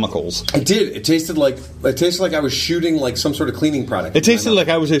like chemicals. It did. It tasted like I was shooting like some sort of cleaning product. It tasted like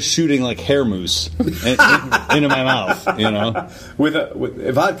I was just shooting like hair mousse into my mouth. With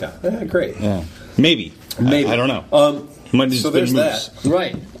vodka. Yeah, great. Yeah. Maybe. I don't know. So there's that.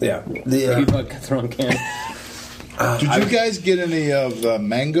 Right. Yeah. You vodka thrown can. Did you guys get any of the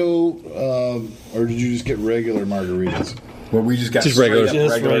mango, or did you just get regular margaritas? Well, we just got regular.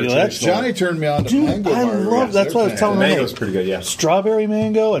 That's Johnny turned me on to Dude, mango I margaritas. love. That's what I was telling him. Mango's pretty good. Yeah. Strawberry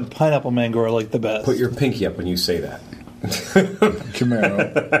mango and pineapple mango are like the best. Put your pinky up when you say that.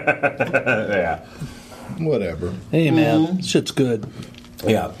 Camaro. Yeah. Whatever. Hey man, shit's good.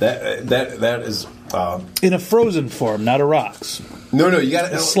 Yeah. That is. In a frozen form, not a rocks. No, you got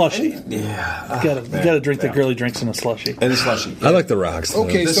to slushy. Yeah. You got to drink the girly drinks in a slushy. And a slushy. I like the rocks. Though.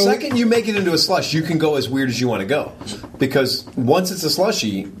 Okay, The second you make it into a slush, you can go as weird as you want to go, because once it's a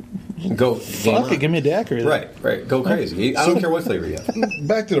slushy, go. Fuck it, give me a daiquiri. Right. Go crazy. I don't care what flavor you have.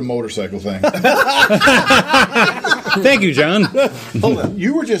 back to the motorcycle thing. Thank you, John. Hold on.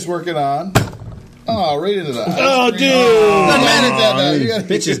 You were just working on. Oh, right into that. Oh, dude. I'm mad at that now.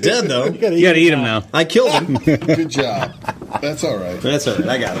 Bitch is dead though. You got to eat him now. I killed him. Good job. That's all right. That's all right.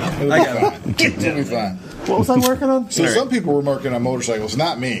 I got it. It'll be fine. What was I working on? So some people were working on motorcycles,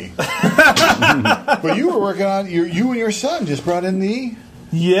 not me. But you were working on you and your son just brought in the.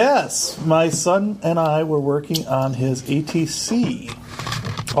 Yes, my son and I were working on his ATC.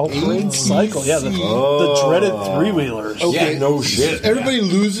 All-terrain cycle. Yeah, the dreaded three-wheelers. Okay, Yeah, no shit. Everybody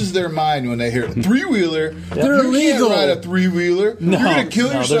loses their mind when they hear three-wheeler. They're you illegal. can't ride a three-wheeler. No, You're going to kill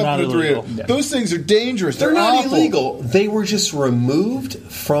no, they're yourself not with a three-wheeler. illegal. Yeah. Those things are dangerous. They're not awful. illegal. They were just removed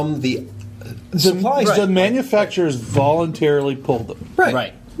from the supply. The manufacturers voluntarily pulled them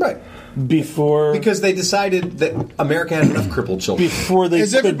Right. before Because they decided that America had enough crippled children. before they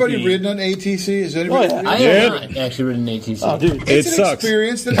Has could everybody be. ridden on ATC? Has anybody? Oh, yeah. ridden? I have not actually ridden ATC. Oh, dude. It It's an sucks.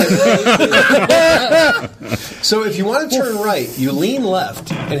 experience that So if you want to turn right, you lean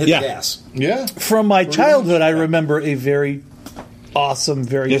left and hit Yeah. the gas. yeah. From my childhood, I remember a very awesome,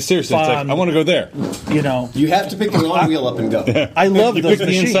 very Yeah, seriously. It's like, fun, I want to go there. You have to pick the wrong wheel up and go. I love You those pick the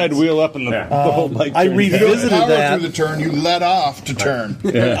machines. inside wheel up and the whole bike. I turns. revisited Power that. through the turn. You let off to turn.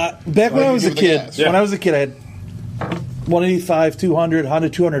 Back when Like I was you a give the kid, gas. when I was a kid, I had 185, 200, Honda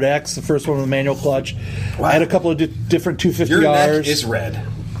 200X, the first one with a manual clutch. Wow. I had a couple of different Your neck 250Rs. is red.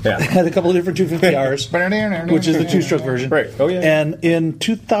 I Yeah. had a couple of different 250Rs, which is the two-stroke version. Right. Oh, yeah. And in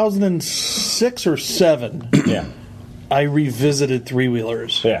 2006 or 7, Yeah. I revisited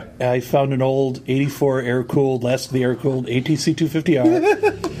three-wheelers. Yeah. I found an old 84 air-cooled, last of the air-cooled ATC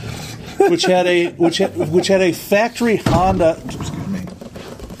 250R, which had a factory Honda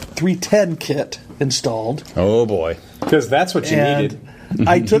 310 kit installed. Oh boy. Because that's what you needed. And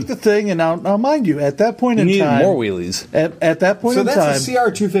I took the thing, and now mind you, at that point You in needed time, more wheelies. At that point So in time, that's a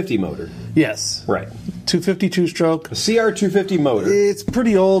CR250 motor. yes, Right. 252 stroke. A CR250 motor. It's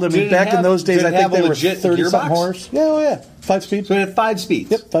pretty old. I Did mean, it back in have- those days, did it I think have a they were legit 30 something gearbox? horse. Yeah, oh yeah, 5 speed. So it had 5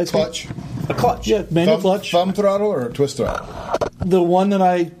 speeds. Yep, 5 speed. Clutch. A clutch. Yeah, manual clutch. Thumb throttle or twist throttle? The one that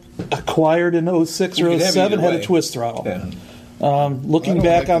I acquired in 06 You or could have 07 either had a way. twist throttle. Yeah. Looking I don't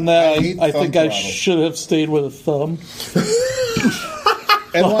back like on it. that, I hate I thumb think I throttle. should have stayed with a thumb.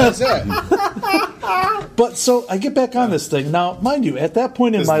 And why is that? But so I get back on this thing. Now, mind you, at that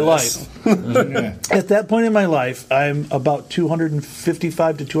point in my life, I'm about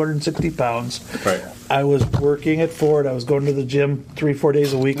 255 to 260 pounds. Right. I was working at Ford. I was going to the gym 3-4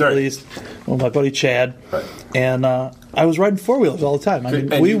 days a week at least with my buddy Chad. Right. And I was riding four-wheelers all the time. I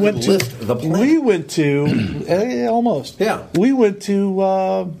mean, and we you went could to lift the plane. we went to almost. Yeah. We went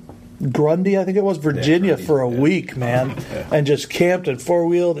to Grundy, I think it was, Virginia, Grundy, for a week, man, and just camped and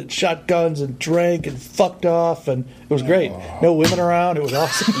four-wheeled and shotguns and drank and fucked off, and it was great. No women around. It was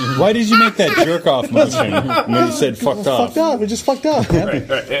awesome. Why did you make that jerk off motion when you said fucked off? Fucked off. We just fucked off, man.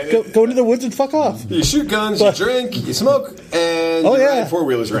 Go into the woods and fuck off. You shoot guns, you drink, you smoke, and you ride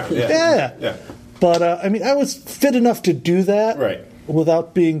four-wheelers around. Yeah. But, I mean, I was fit enough to do that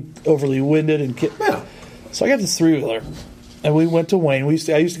without being overly winded. So I got this three-wheeler, and we went to Wayne. I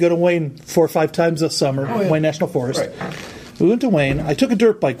used to go to Wayne 4 or 5 times a summer, Wayne National Forest. Right. We went to Wayne. I took a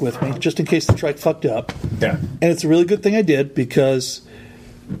dirt bike with me, just in case the trike fucked up. Yeah. And it's a really good thing I did, because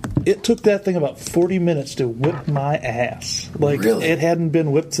it took that thing about 40 minutes to whip my ass. Like, it hadn't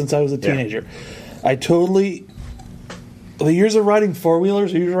been whipped since I was a teenager. I totally... The years of riding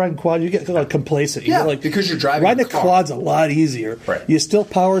four-wheelers, or you're riding quads, you get kind of complacent. Yeah, like, because you're driving riding a quad's a lot easier. Right. You still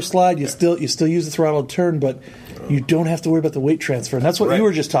power slide, you still use the throttle to turn, but you don't have to worry about the weight transfer. And that's what you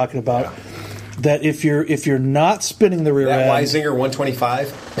were just talking about. Yeah. That if you're not spinning the rear end, Weisinger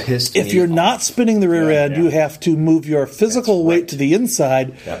 125 pissed me if you're off. not spinning the rear end, you have to move your physical weight to the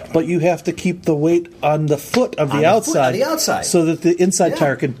inside, but you have to keep the weight on the foot of the outside, so that the inside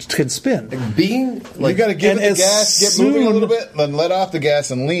tire can spin. You got to give it the gas, get moving a little bit, then let off the gas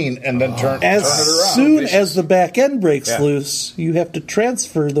and lean, and then turn it around. As soon as the back end breaks loose, you have to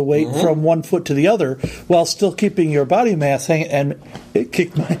transfer the weight from one foot to the other while still keeping your body mass hanging. And it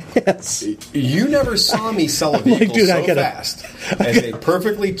kicked my ass. You never saw me sell a vehicle fast as a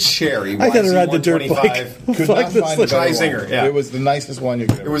perfectly cherry I gotta ride the dirt bike. Could not find a Tri-Zinger. Yeah. It was the nicest one you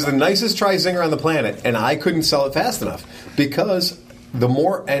could. It was the nicest Tri-Zinger on the planet, and I couldn't sell it fast enough because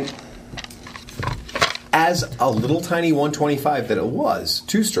as a little tiny 125 that it was,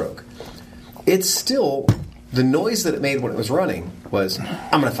 two-stroke, it's still. The noise that it made when it was running was,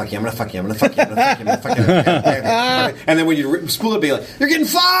 I'm going to fuck you, I'm going to fuck you, I'm going to fuck you, I'm going to fuck you, I'm going to fuck you. And then when you spool it, it'd be like, you're getting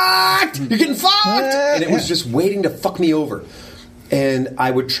fucked! You're getting fucked! And it was just waiting to fuck me over. And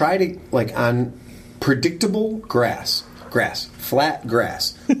I would try to, like, on predictable grass, flat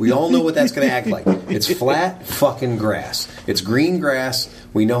grass. We all know what that's going to act like. It's flat fucking grass. It's green grass.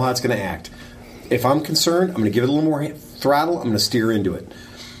 We know how it's going to act. If I'm concerned, I'm going to give it a little more throttle. I'm going to steer into it.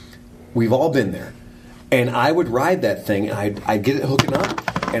 We've all been there. And I would ride that thing, and I'd get it hooking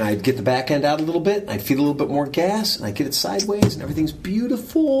up, and I'd get the back end out a little bit, and I'd feed a little bit more gas, and I'd get it sideways, and everything's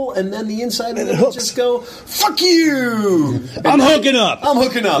beautiful, and then the inside of it would just go, fuck you! I'm hooking up! And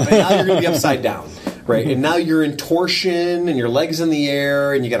now you're going to be upside down, right? And now you're in torsion, and your leg's in the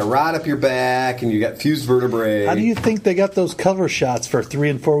air, and you got a rod up your back, and you got fused vertebrae. How do you think they got those cover shots for 3-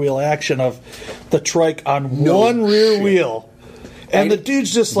 and 4-wheel action of the trike on one rear wheel? And the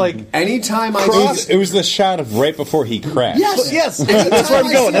dude's just like, anytime it was the shot of right before he crashed. Yes. That's where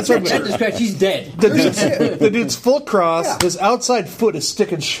I'm going. That's where I'm going. He's dead. The dude's full cross. Yeah. His outside foot is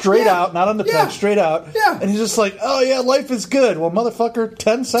sticking straight out, not on the peg, straight out. Yeah. And he's just like, oh yeah, life is good. Well, motherfucker,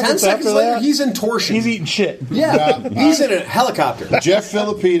 10 seconds after later, that, he's in torsion. He's eating shit. Yeah. He's in a helicopter. Jeff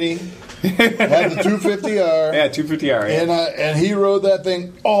Filippini had the 250R. Yeah, 250R. Yeah. And he rode that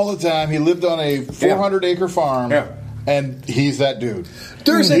thing all the time. He lived on a 400-acre farm. Yeah. And he's that dude.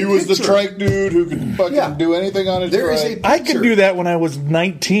 He was the trike dude who could fucking do anything on his trike. I could do that when I was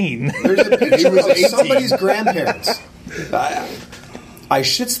 19. There's a picture of somebody's grandparents. I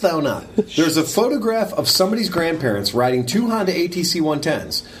shits thou not. There's a photograph of somebody's grandparents riding 2 Honda ATC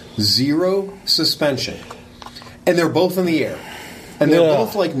 110s, 0 suspension, and they're both in the air. And they're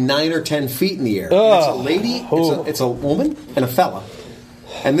both like 9 or 10 feet in the air. It's a lady, it's a woman, and a fella.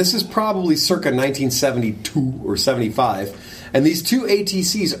 And this is probably circa 1972 or 75. And these 2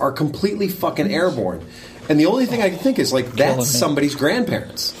 ATCs are completely fucking airborne. And the only thing I can think is, like, that's somebody's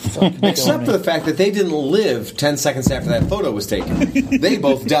grandparents. Except for the fact that they didn't live 10 seconds after that photo was taken. They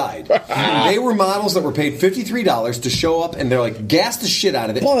both died. They were models that were paid $53 to show up, and they're like, gas the shit out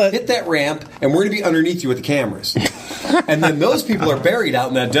of it, hit that ramp, and we're going to be underneath you with the cameras. And then those people are buried out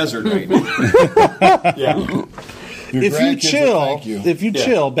in that desert right now. Yeah. If you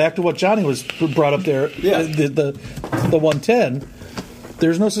chill, back to what Johnny was brought up there, the 110,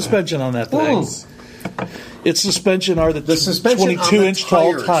 there's no suspension on that thing. Its suspension are the 22-inch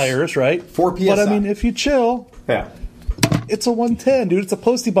tall tires, right? 4 PSI. But I mean, if you chill, it's a 110, dude. It's a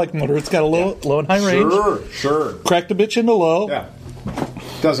postie bike motor. It's got a low and high range. Sure. Crack the bitch into low. Yeah.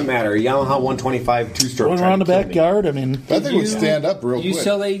 Doesn't matter. A Yamaha 125 two-stroke. Going around the backyard. I mean, that thing would stand up real quick. You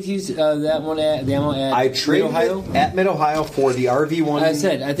sell ATs, that one at the ammo at I traded Mid-Ohio? at Mid-Ohio for the RV one. I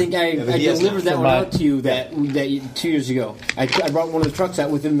said, I think I delivered that one out to you that 2 years ago. I brought one of the trucks out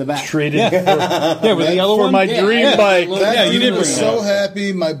with him in the back. Traded with the yellow for one? my dream bike. That you did dude was bring so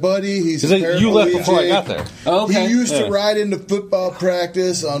happy. My buddy, he's a you left before I got there. Okay. He used to ride into football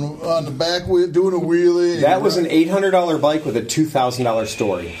practice on the back wheel, doing a wheelie. That was an $800 bike with a $2,000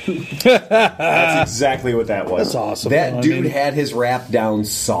 story. That's exactly what that was. That's awesome. That dude had his rap down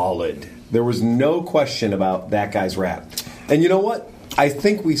solid. There was no question about that guy's rap. And you know what? I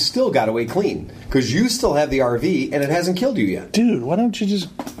think we still got away clean because you still have the RV and it hasn't killed you yet. Dude, why don't you just...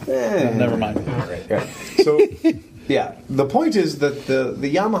 never mind. All right. So, yeah, the point is that the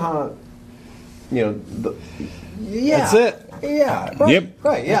Yamaha, That's it. Yeah. Right. Yep.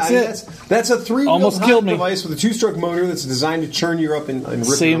 Right. Yeah. That's a three-wheel Almost killed me. device with a two-stroke motor that's designed to churn you up and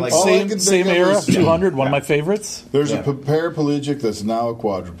rip your legs. Same era, 200, one of my favorites. There's a paraplegic that's now a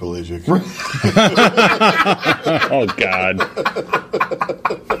quadriplegic. Oh, God.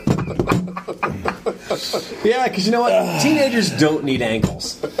 Yeah, because you know what? Teenagers don't need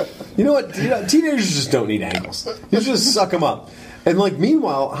ankles. You know what? Teenagers just don't need ankles. You just suck them up. And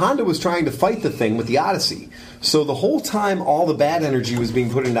meanwhile, Honda was trying to fight the thing with the Odyssey. So the whole time, all the bad energy was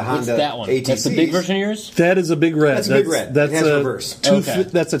being put into Honda. What's that one? ATCs. That's the big version of yours? That is a big red. That's a big red. That's it has a reverse.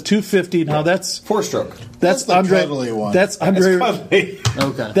 That's a 250. Now that's four-stroke. That's the Andre. cuddly one. That's Andre. Okay.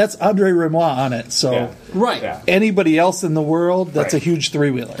 That's Andre Renoir on it. So Right. Yeah. anybody else in the world, that's a huge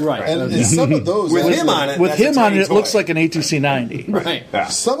three-wheeler. Right. And some of those... With him on it, With that's a him on tiny it, it looks toy. like an ATC 90. Right. Yeah.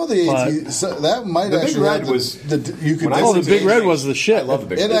 Some of the that might The Big actually Red have was- you could when I Oh, the was big red age, was the shit. I love the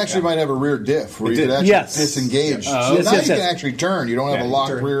Big it Red. actually might have a rear diff where It you could did. actually Yes. disengage. So Yes, now yes, you yes. can actually turn. You don't have Yeah, a you locked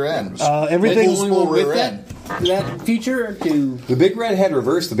turn. rear end. Everything's Only one rear with end. that feature to... The Big Red had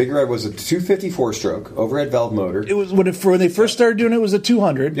reverse. The Big Red was a 254-stroke overhead valve motor. It was when they first started doing it was a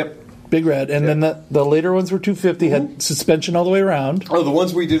 200. Yep. Big red, and then the later ones were 250. Had suspension all the way around. Oh, the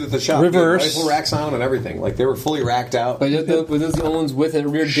ones we did at the shop. Reverse. We had rifle racks on and everything. They were fully racked out. But were those the only ones with a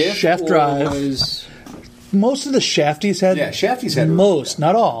rear diff? Shaft or drive. Was... Most of the Shafties had. Yeah, Shafties had most,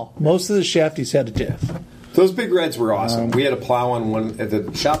 not all. Most of the Shafties had a diff. Those Big Reds were awesome. We had a plow on one at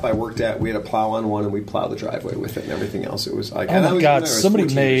the shop I worked at. We had a plow on one, and we plowed the driveway with it and everything else. It was like, Oh my God!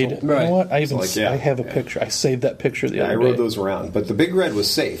 Somebody made. You know what? I have a picture. I saved that picture the other I day. rode those around, but the Big Red was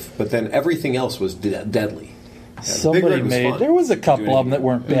safe. But then everything else was deadly. Yeah, Somebody made. There was a couple of them that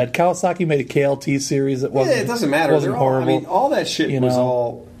weren't bad. Kawasaki made a KLT series that wasn't. Yeah, it doesn't matter. Wasn't horrible. All that shit was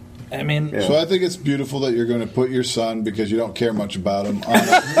all. I mean, So I think it's beautiful that you're going to put your son, because you don't care much about him, on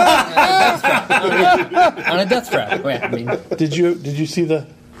on a death trap. Yeah, I mean, did you see the?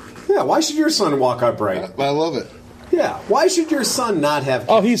 Yeah, why should your son walk upright? I love it. Yeah, why should your son not have?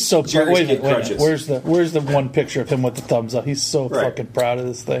 Oh, he's so proud. Jerry's Wait a kid minute. crutches? Where's the one picture of him with the thumbs up? He's so Right. fucking proud of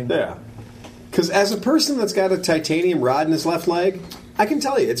this thing. Yeah, because as a person that's got a titanium rod in his left leg, I can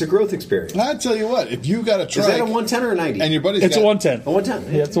tell you it's a growth experience. I tell you what, if you got a trike, Is that a 110 or a 90? and your buddy's It's got, a 110. A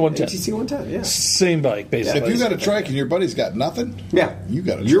 110. Yeah, it's a 110. ATC 110. Yeah. Same bike, basically. if you got a trike and your buddy's got nothing, Yeah. you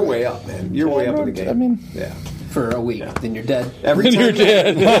got a You're trike. way up, man. You're way up in the game. I mean, yeah. for a week, then you're dead. Every time you're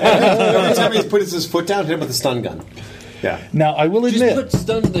dead. every time he puts his foot down, hit him with a stun gun. Yeah. Now I will Just admit, put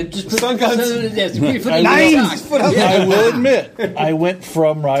Stun guns. I will admit, I went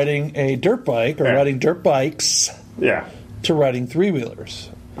from riding a dirt bike or riding dirt bikes Yeah. to riding three-wheelers.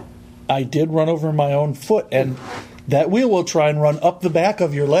 I did run over my own foot, and that wheel will try and run up the back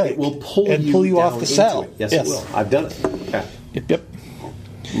of your leg. It will pull and you pull you down off the into saddle. it. Yes, it will. I've done it. Yeah. Yep.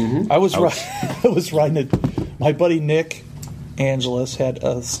 I was I was riding it. My buddy Nick Angelis had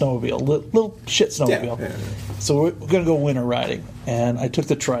a snowmobile, little shit snowmobile. Yeah. So we're going to go winter riding, and I took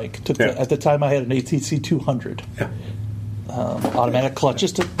the trike. At the time, I had an ATC 200, automatic clutch,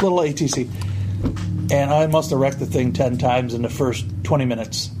 just a little ATC, and I must have wrecked the thing 10 times in the first 20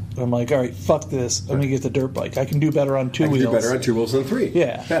 minutes. I'm like, all right, fuck this. Let me get the dirt bike. I can do better on two wheels. Do better on two wheels than three.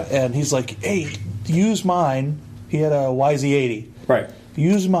 Yeah. And he's like, hey, use mine. He had a YZ80. Right.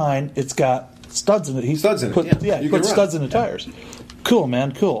 Use mine. It's got studs in it. He Studs in it, put, yeah. he You put can studs run. in the tires. Cool,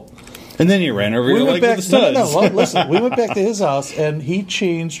 man. Cool. And then you ran over your leg with the studs. No, listen. We went back to his house, and he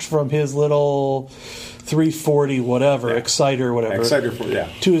changed from his little 340 whatever, Exciter or whatever,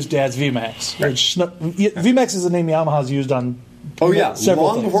 to his dad's VMAX. Right. Which VMAX is the name Yamaha's used on. Oh yeah, several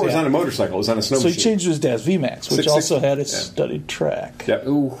long things, before it was on a motorcycle, it was on a snow So machine. he changed to his dad's VMAX, which 660. also had a studded track. Yep.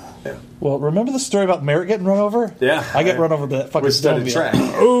 Ooh. Yeah. Well, remember the story about Merritt getting run over? Yeah. I got run over by that fucking With studded snowmobile. track.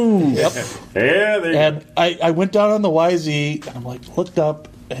 Oh, yep. Yeah, there you And go. I went down on the YZ, and I'm like, looked up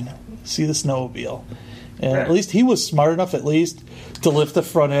and see the snowmobile. And at least he was smart enough, at least, to lift the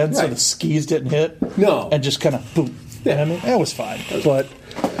front end so the skis didn't hit. No. And just kind of boom. Yeah. I mean, that was fine. But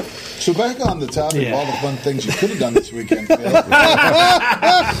so back on the topic of all the fun things you could have done this weekend, Phil. Tell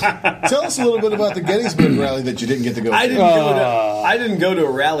us a little bit about the Gettysburg rally that you didn't get to go to. I didn't go to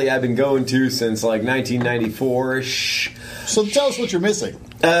a rally I've been going to since like 1994-ish. So tell us what you're missing.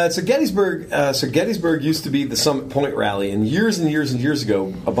 So Gettysburg used to be the Summit Point rally, and years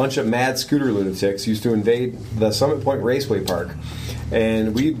ago, a bunch of mad scooter lunatics used to invade the Summit Point Raceway Park,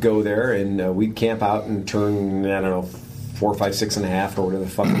 and we'd go there and we'd camp out and turn 4, 5, 6.5 or whatever the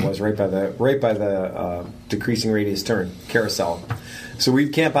fuck it was, right by the decreasing radius turn carousel. So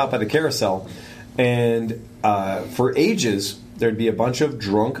we'd camp out by the carousel, and for ages there'd be a bunch of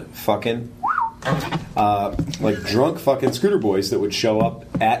drunk fucking scooter boys that would show up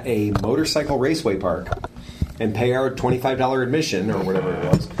at a motorcycle raceway park and pay our $25 admission or whatever it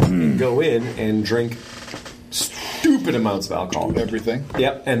was, and go in and drink stupid amounts of alcohol. Everything.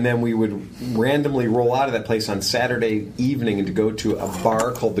 Yep, and then we would randomly roll out of that place on Saturday evening and to go to a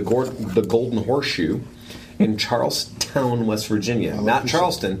bar called the Golden Horseshoe in Charlestown, West Virginia. Not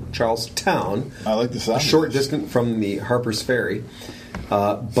Charleston, Charlestown. I like the sound. A short distance from the Harper's Ferry.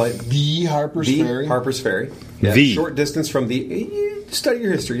 But the Harper's Ferry? Harper's Ferry. Yeah, short distance from the... Study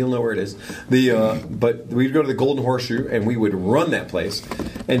your history, you'll know where it is. But we'd go to the Golden Horseshoe, and we would run that place.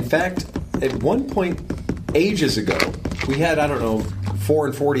 In fact, at one point, ages ago, we had, 4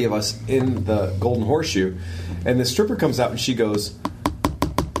 and 40 of us in the Golden Horseshoe, and the stripper comes out and she goes,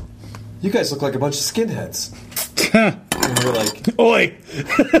 "You guys look like a bunch of skinheads." And we're like, "Oi!"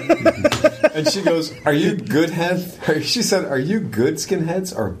 And she goes, "Are you good She said, "Are you good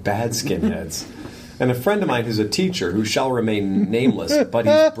skinheads or bad skinheads?" And a friend of mine who's a teacher, who shall remain nameless, but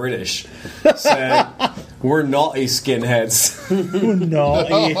he's British, said, "We're naughty skinheads."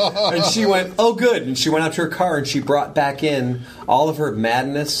 Naughty. And she went, "Oh, good." And she went out to her car and she brought back in all of her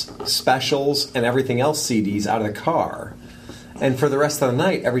Madness specials and everything else CDs out of the car. And for the rest of the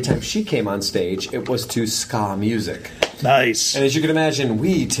night, every time she came on stage, it was to ska music. Nice. And as you can imagine,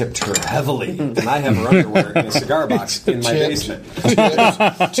 we tipped her heavily. And I have her underwear in a cigar box in my basement.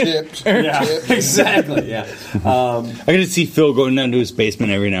 Tipped. Yeah, exactly. Yeah. I get to see Phil going down to his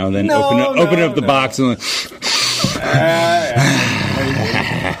basement every now and then, open up the box and.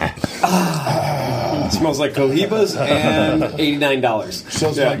 It smells like Cohibas and $89.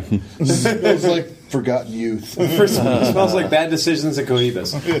 Smells like forgotten youth. First of all, it smells like bad decisions at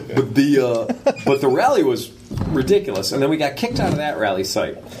Cohibas. But the rally was ridiculous, and then we got kicked out of that rally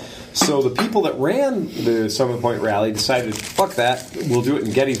site. So the people that ran the Summit Point rally decided, fuck that, we'll do it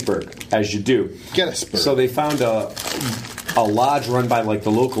in Gettysburg, as you do. Gettysburg. So they found a lodge run by like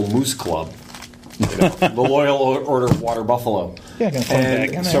the local Moose Club. The Loyal Order of Water Buffalo. Yeah,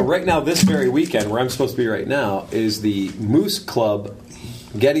 and so right now, this very weekend, where I'm supposed to be right now, is the Moose Club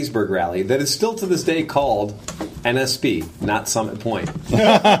Gettysburg Rally that is still to this day called NSP, not Summit Point.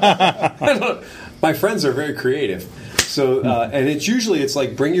 My friends are very creative. So, and it's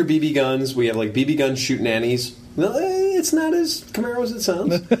like bring your BB guns. We have like BB gun shooting nannies. Well, it's not as Camaro as it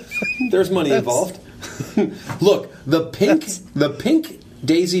sounds. There's money involved. Look, the pink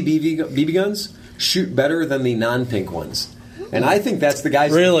Daisy BB guns shoot better than the non-pink ones. And I think that's the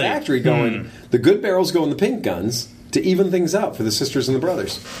guys in the factory going, the good barrels go in the pink guns to even things out for the sisters and the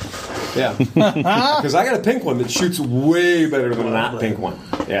brothers. Yeah. Because I got a pink one that shoots way better than a not pink one.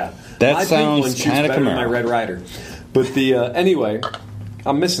 Yeah. That my sounds pink one shoots better than my Red Ryder. But anyway,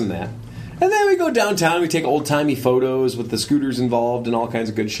 I'm missing that. And then we go downtown and we take old-timey photos with the scooters involved and all kinds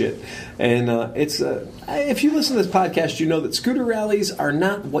of good shit. And if you listen to this podcast, you know that scooter rallies are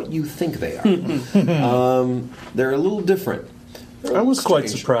not what you think they are. They're a little different. I was quite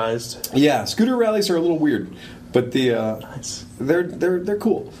surprised. Yeah, scooter rallies are a little weird. But they're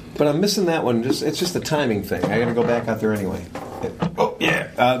cool. But I'm missing that one. It's just a timing thing. I got to go back out there anyway. Oh yeah.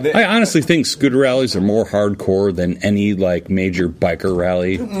 I honestly think scooter rallies are more hardcore than any like major biker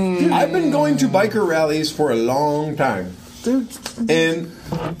rally. I've been going to biker rallies for a long time, and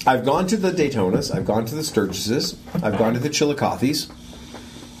I've gone to the Daytonas. I've gone to the Sturgises. I've gone to the Chillicoths.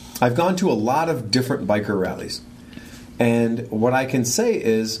 I've gone to a lot of different biker rallies, and what I can say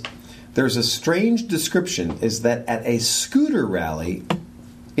is, there's a strange description, is that at a scooter rally,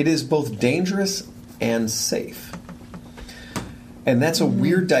 it is both dangerous and safe. And that's a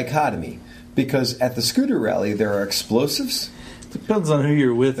weird dichotomy, because at the scooter rally, there are explosives. Depends on who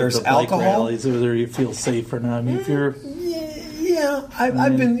you're with. There's at the bike alcohol. Rallies, whether you feel safe or not. I mean, if you're...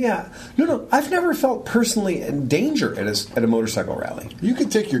 I've been, No, I've never felt personally in danger at a motorcycle rally. You could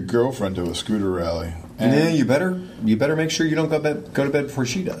take your girlfriend to a scooter rally And then you better make sure you don't go to bed before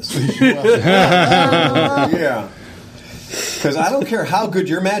she does. Yeah. Because I don't care how good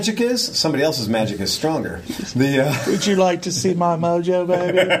your magic is, somebody else's magic is stronger. Would you like to see my mojo,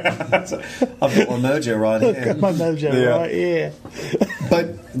 baby? I've got my mojo right here. I've got my mojo right here.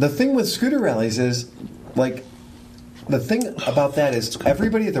 But the thing with scooter rallies is, like, the thing about that is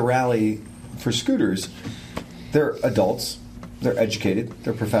everybody at the rally for scooters, they're adults, they're educated,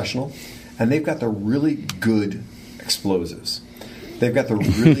 they're professional, and they've got the really good explosives. They've got the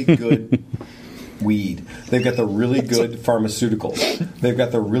really good weed. They've got the really good pharmaceuticals. They've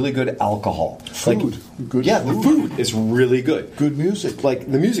got the really good alcohol. Food. Good the food. food is really good. Good music.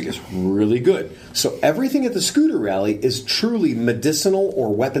 Like, the music is really good. So everything at the scooter rally is truly medicinal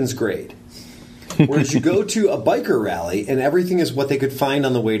or weapons grade. Whereas you go to a biker rally and everything is what they could find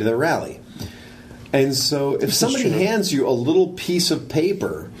on the way to the rally. And so if somebody hands you a little piece of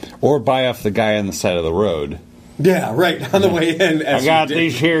paper... Or buy off the guy on the side of the road. Yeah, right, on the way in. I got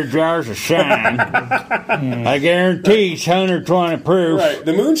these here jars of shine. I guarantee it's 120 proof. Right,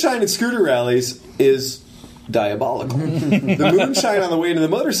 the moonshine at scooter rallies is diabolical. The moonshine on the way to the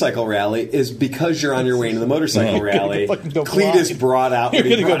motorcycle rally is because you're on your way to the motorcycle rally. Cleat is brought out. You're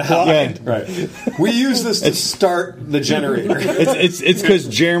going to go blind. Right. We use this to start the generator. It's because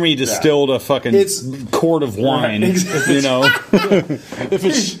Jeremy distilled a fucking quart of wine. Right, exactly. You know,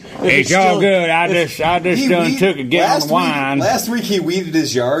 it's all good. I just done took a gallon of wine. Last week he weeded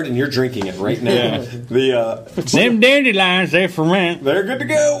his yard, and you're drinking it right now. Yeah. Them dandelions, they ferment. They're good to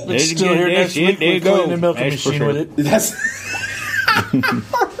go. It's still here next week. We're cleaning the milking machine with it. That's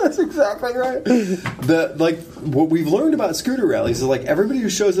exactly right. What we've learned about scooter rallies is like everybody who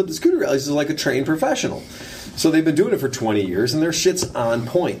shows up at scooter rallies is like a trained professional. So they've been doing it for 20 years and their shit's on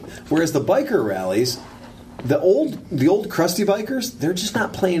point. Whereas the biker rallies, the old crusty bikers, they're just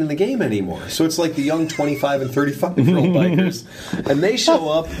not playing in the game anymore. So it's like the young 25 and 35-year-old bikers, and they show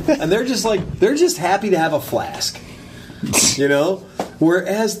up and they're just happy to have a flask. You know?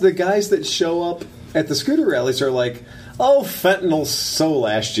 Whereas the guys that show up at the scooter rallies are like, oh, fentanyl so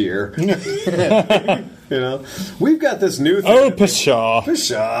last year. You know, we've got this new thing. Oh, pshaw.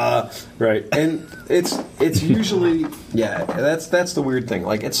 Right, and it's usually that's the weird thing.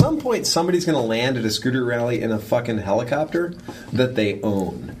 Like at some point, somebody's going to land at a scooter rally in a fucking helicopter that they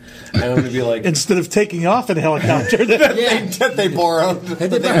own, and I'm going to be like, instead of taking off in a helicopter that they borrowed,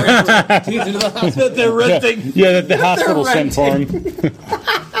 that they're renting, that the hospital sent for them.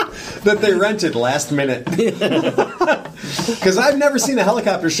 That they rented last minute. Because I've never seen a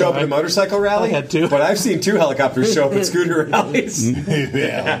helicopter show up at a motorcycle rally. I had to. But I've seen 2 helicopters show up at scooter rallies.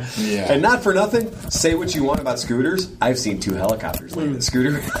 Yeah. And not for nothing, say what you want about scooters, I've seen 2 helicopters land at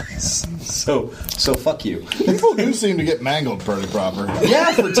scooter rallies. So fuck you. People do seem to get mangled pretty proper.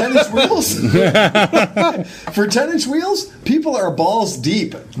 Yeah, for 10-inch wheels. For 10-inch wheels, people are balls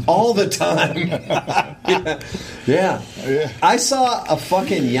deep all the time. Yeah. I saw a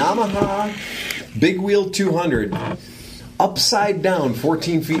fucking Yamaha Big Wheel 200 upside down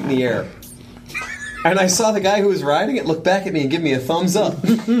 14 feet in the air. And I saw the guy who was riding it look back at me and give me a thumbs up.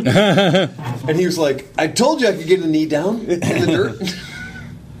 And he was like, I told you I could get a knee down in the dirt.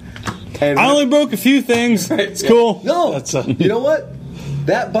 And I only broke a few things. It's cool. No, you know what?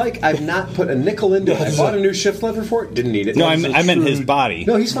 That bike, I've not put a nickel into it. I bought a new shift lever for it. Didn't need it. No, I meant his body.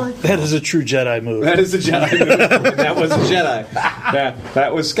 No, he's fine. That is a true Jedi move. That is a Jedi move. That was a Jedi.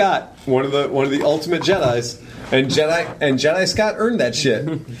 That was Scott, one of the ultimate Jedis. And Jedi Scott earned that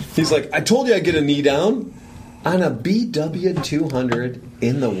shit. He's like, I told you I'd get a knee down on a BW 200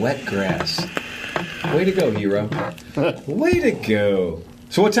 in the wet grass. Way to go, hero. Way to go.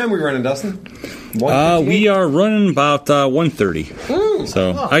 So what time are we running, Dustin? We are running about 1:30.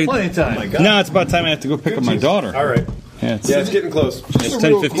 So plenty of time. Oh my God. No, it's about time I have to go pick up my daughter. All right. Yeah, it's getting close. Just It's a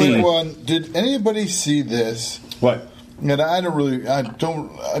real 10:15. quick one. Did anybody see this? What? And I didn't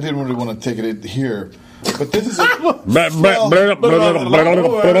really want to take it in here. But this is everybody's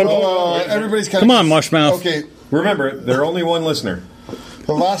kind of... Come on, Mushmouth. Okay. Remember, they're only one listener.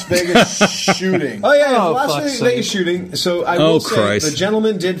 The Las Vegas shooting. Oh, yeah, the Las Vegas shooting. So I will say Christ. the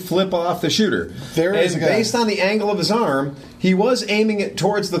gentleman did flip off the shooter. There is and a guy. based on the angle of his arm, he was aiming it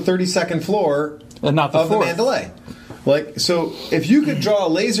towards the 32nd floor And not the of the fourth. Mandalay. Like, so if you could draw a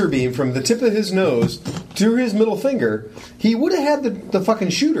laser beam from the tip of his nose to his middle finger, he would have had the fucking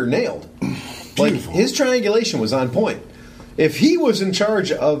shooter nailed. Like, his triangulation was on point. If he was in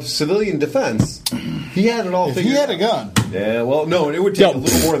charge of civilian defense, he had it all If figured he had out. a gun, Yeah, well, no, it would take a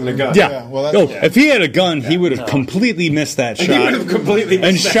little more than a gun. Yeah. If he had a gun, he would have completely missed that shot. He would have completely missed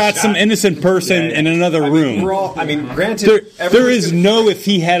and that shot shot. some innocent person in another room. Granted, there is no if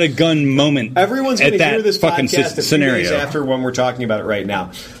he had a gun moment. Everyone's going to hear this fucking podcast a few scenario days after when we're talking about it right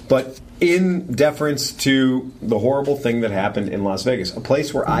now. But in deference to the horrible thing that happened in Las Vegas, a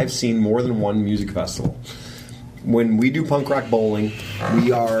place where I've seen more than one music festival. When we do punk rock bowling,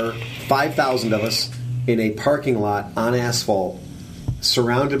 we are 5,000 of us in a parking lot on asphalt,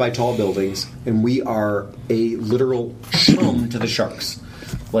 surrounded by tall buildings, and we are a literal chum to the sharks.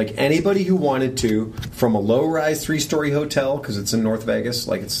 Like anybody who wanted to, from a low-rise 3-story hotel, because it's in North Vegas,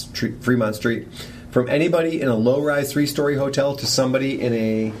 like it's Fremont Street, from anybody in a low-rise 3-story hotel to somebody in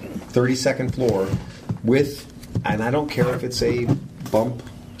a 32nd floor with, and I don't care if it's a bump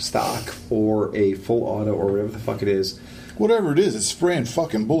stock or a full auto or whatever the fuck it is. Whatever it is, it's spraying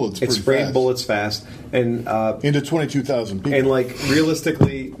fucking bullets. It's spraying fast. bullets fast, and into 22,000 people. And like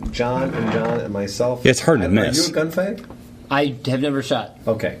realistically, John and myself. Yeah, it's hard to miss. Are you a gun fag? I have never shot.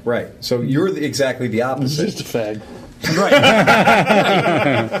 Okay, right. So you're exactly the opposite. He's just a fag. Right.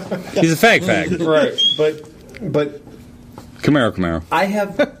 He's a fag. Right, but Camaro. I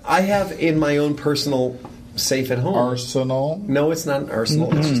have in my own personal safe at home. Arsenal? No, it's not an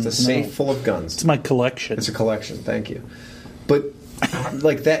arsenal. It's just a safe full of guns. It's my collection. It's a collection. Thank you. But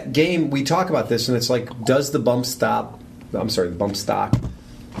like that game, we talk about this, and it's like, does the bump stop? I'm sorry, the bump stock.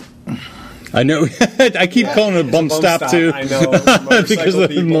 I know. I keep calling it a bump stop too. I know because of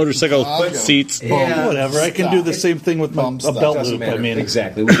the motorcycle seats. Yeah, whatever. I can do the same thing with a belt loop. I mean,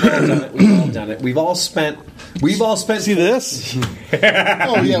 exactly. We've all done it. We've all spent. See this?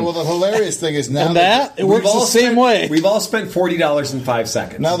 Oh yeah. Well, the hilarious thing is now and it works the same way. We've all spent $40 in 5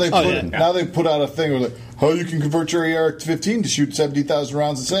 seconds. Now they put out a thing with how you can convert your AR-15 to shoot 70,000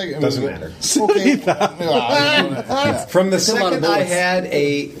 rounds a second. Doesn't matter. Okay. From the second I had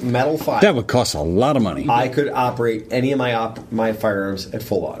a metal file, that would cost a lot of money. I could operate any of my firearms at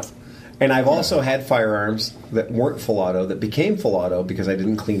full auto. And I've also had firearms that weren't full auto that became full auto because I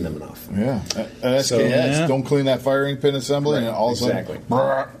didn't clean them enough. Yeah. SKS, don't clean that firing pin assembly, and all of a sudden... Exactly.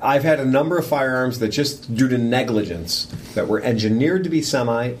 I've had a number of firearms that just due to negligence, that were engineered to be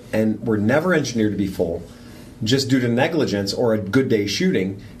semi and were never engineered to be full, just due to negligence or a good day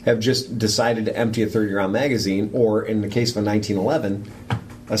shooting, have just decided to empty a 30-round magazine, or in the case of a 1911,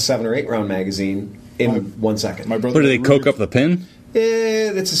 a 7 or 8 round magazine in 1 second. What, do they coke up the pin?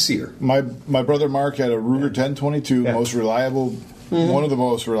 It's a sear. My brother Mark had a Ruger 1022, most reliable, one of the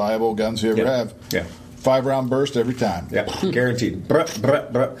most reliable guns you ever have. Yeah. 5-round burst every time. Yeah, guaranteed. But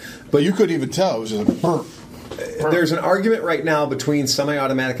you couldn't even tell. It was just a burp. There's an argument right now between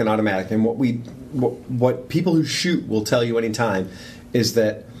semi-automatic and automatic, and what people who shoot will tell you anytime is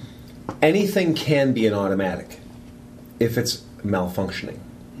that anything can be an automatic if it's malfunctioning.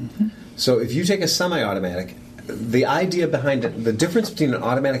 Mm-hmm. So if you take a semi-automatic, the idea behind it, the difference between an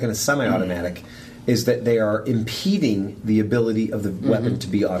automatic and a semi-automatic is that they are impeding the ability of the weapon to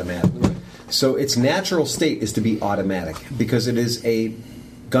be automatic. So its natural state is to be automatic because it is a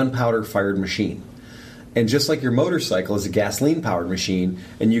gunpowder-fired machine. And just like your motorcycle is a gasoline-powered machine,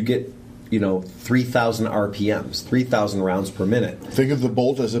 and you get 3,000 RPMs, 3,000 rounds per minute. Think of the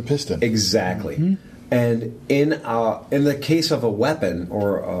bolt as a piston. Exactly. Mm-hmm. And in the case of a weapon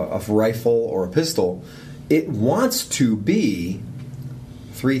or a rifle or a pistol, it wants to be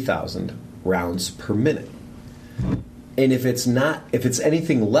 3,000 rounds per minute. And if it's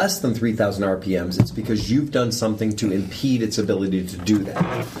anything less than 3,000 RPMs, it's because you've done something to impede its ability to do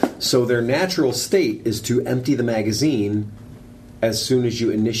that. So their natural state is to empty the magazine as soon as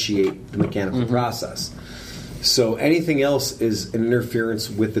you initiate the mechanical process. So anything else is an interference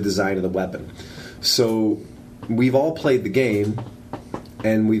with the design of the weapon. So we've all played the game,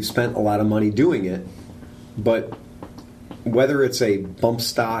 and we've spent a lot of money doing it, but whether it's a bump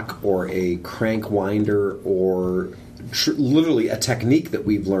stock or a crank winder or literally a technique that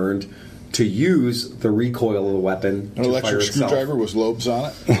we've learned to use the recoil of the weapon an to electric fire itself. Screwdriver with lobes on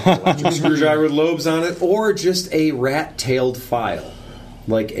it? Electric screwdriver with lobes on it, or just a rat-tailed file.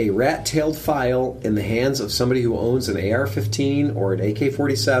 Like a rat-tailed file in the hands of somebody who owns an AR-15 or an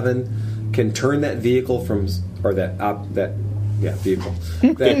AK-47 can turn that vehicle from, or that gun.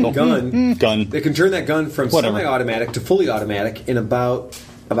 They can turn that gun from semi-automatic to fully automatic in about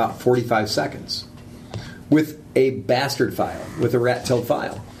 45 seconds with a bastard file, with a rat-tailed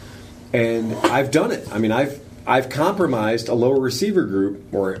file. And I've done it. I mean, I've compromised a lower receiver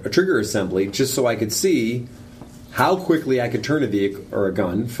group or a trigger assembly just so I could see how quickly I could turn a vehicle or a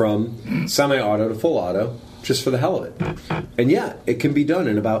gun from semi-auto to full auto just for the hell of it. And yeah, it can be done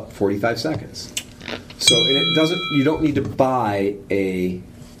in about 45 seconds. So and it doesn't. You don't need to buy a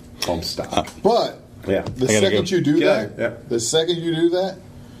bump stock. But the second you do that,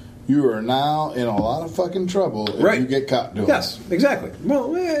 you are now in a lot of fucking trouble if you get caught doing it. Yes, exactly.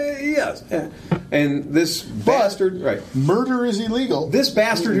 Well, yes. And this bastard, murder is illegal. This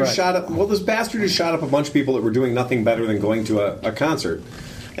bastard who shot up. Well, this bastard who shot up a bunch of people that were doing nothing better than going to a concert,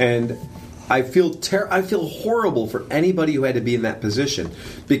 and I feel horrible for anybody who had to be in that position,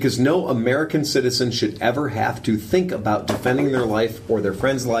 because no American citizen should ever have to think about defending their life or their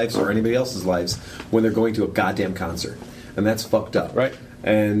friends' lives or anybody else's lives when they're going to a goddamn concert, and that's fucked up. Right.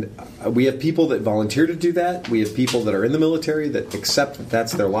 And we have people that volunteer to do that. We have people that are in the military that accept that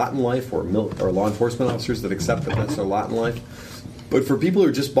that's their lot in life, or law enforcement officers that accept that that's their lot in life. But for people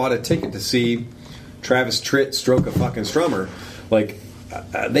who just bought a ticket to see Travis Tritt stroke a fucking strummer, like,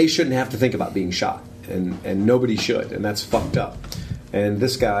 they shouldn't have to think about being shot. And nobody should. And that's fucked up. And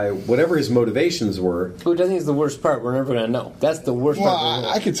this guy, whatever his motivations were... Who doesn't think is the worst part? We're never going to know. That's the worst part.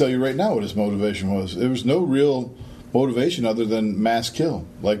 I can tell you right now what his motivation was. There was no real... motivation other than mass kill,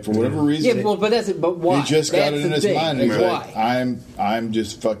 like for whatever reason. Yeah, but that's it. But why? He just got it in his mind. He's like, I'm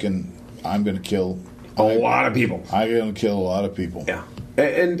just fucking. I'm going to kill a lot of people. I'm going to kill a lot of people. Yeah,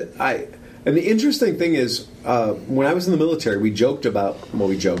 and the interesting thing is, when I was in the military, we joked about. Well,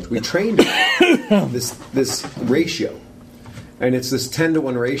 we trained this ratio, and it's this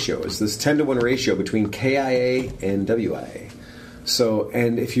 10-to-1 ratio. It's this 10-to-1 ratio between KIA and WIA. So,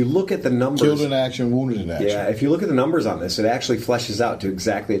 and if you look at the numbers... Killed in action, wounded in action. Yeah, if you look at the numbers on this, it actually fleshes out to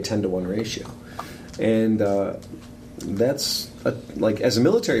exactly a 10-to-1 ratio. And that's, like, as a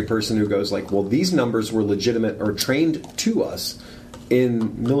military person who goes like, well, these numbers were legitimate or trained to us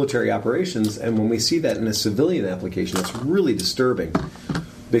in military operations, and when we see that in a civilian application, it's really disturbing.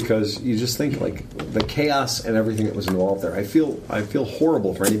 Because you just think, like, the chaos and everything that was involved there. I feel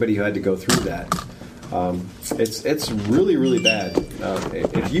horrible for anybody who had to go through that. It's really, really bad.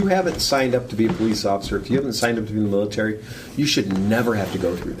 If you haven't signed up to be a police officer, if you haven't signed up to be in the military, you should never have to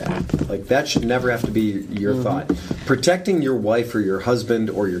go through that. Like, that should never have to be your thought. Protecting your wife or your husband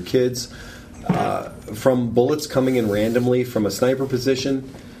or your kids from bullets coming in randomly from a sniper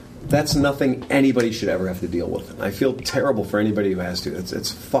position, that's nothing anybody should ever have to deal with. And I feel terrible for anybody who has to.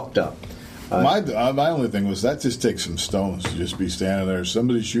 It's fucked up. My only thing was that just takes some stones to just be standing there.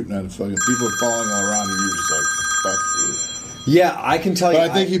 Somebody's shooting at fucking people falling all around you. You're just like, fuck you. Yeah, I can tell you.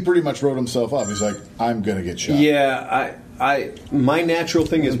 But I think he pretty much wrote himself up. He's like, I'm going to get shot. Yeah, my natural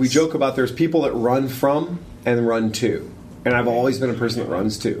thing is we joke about there's people that run from and run to. And I've always been a person that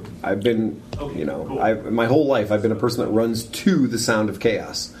runs to. I've been, my whole life I've been a person that runs to the sound of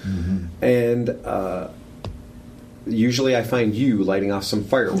chaos. Mm-hmm. And, usually I find you lighting off some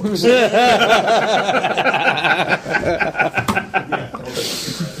fireworks.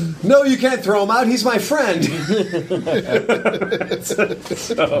 No, you can't throw him out. He's my friend.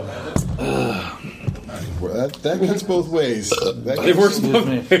 Well, that cuts both ways. It works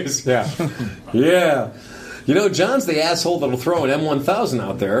both ways. Yeah. Yeah. John's the asshole that'll throw an M1000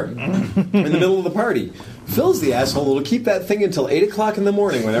 out there in the middle of the party. Phil's the asshole that'll keep that thing until 8 o'clock in the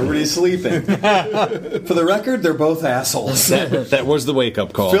morning when everybody's sleeping. For the record, they're both assholes. That was the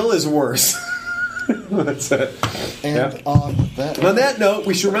wake-up call. Phil is worse. That's it. And on that note,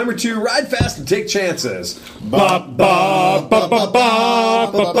 we should remember to ride fast and take chances.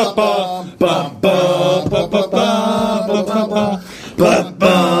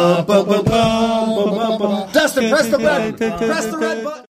 Dustin, press the red button.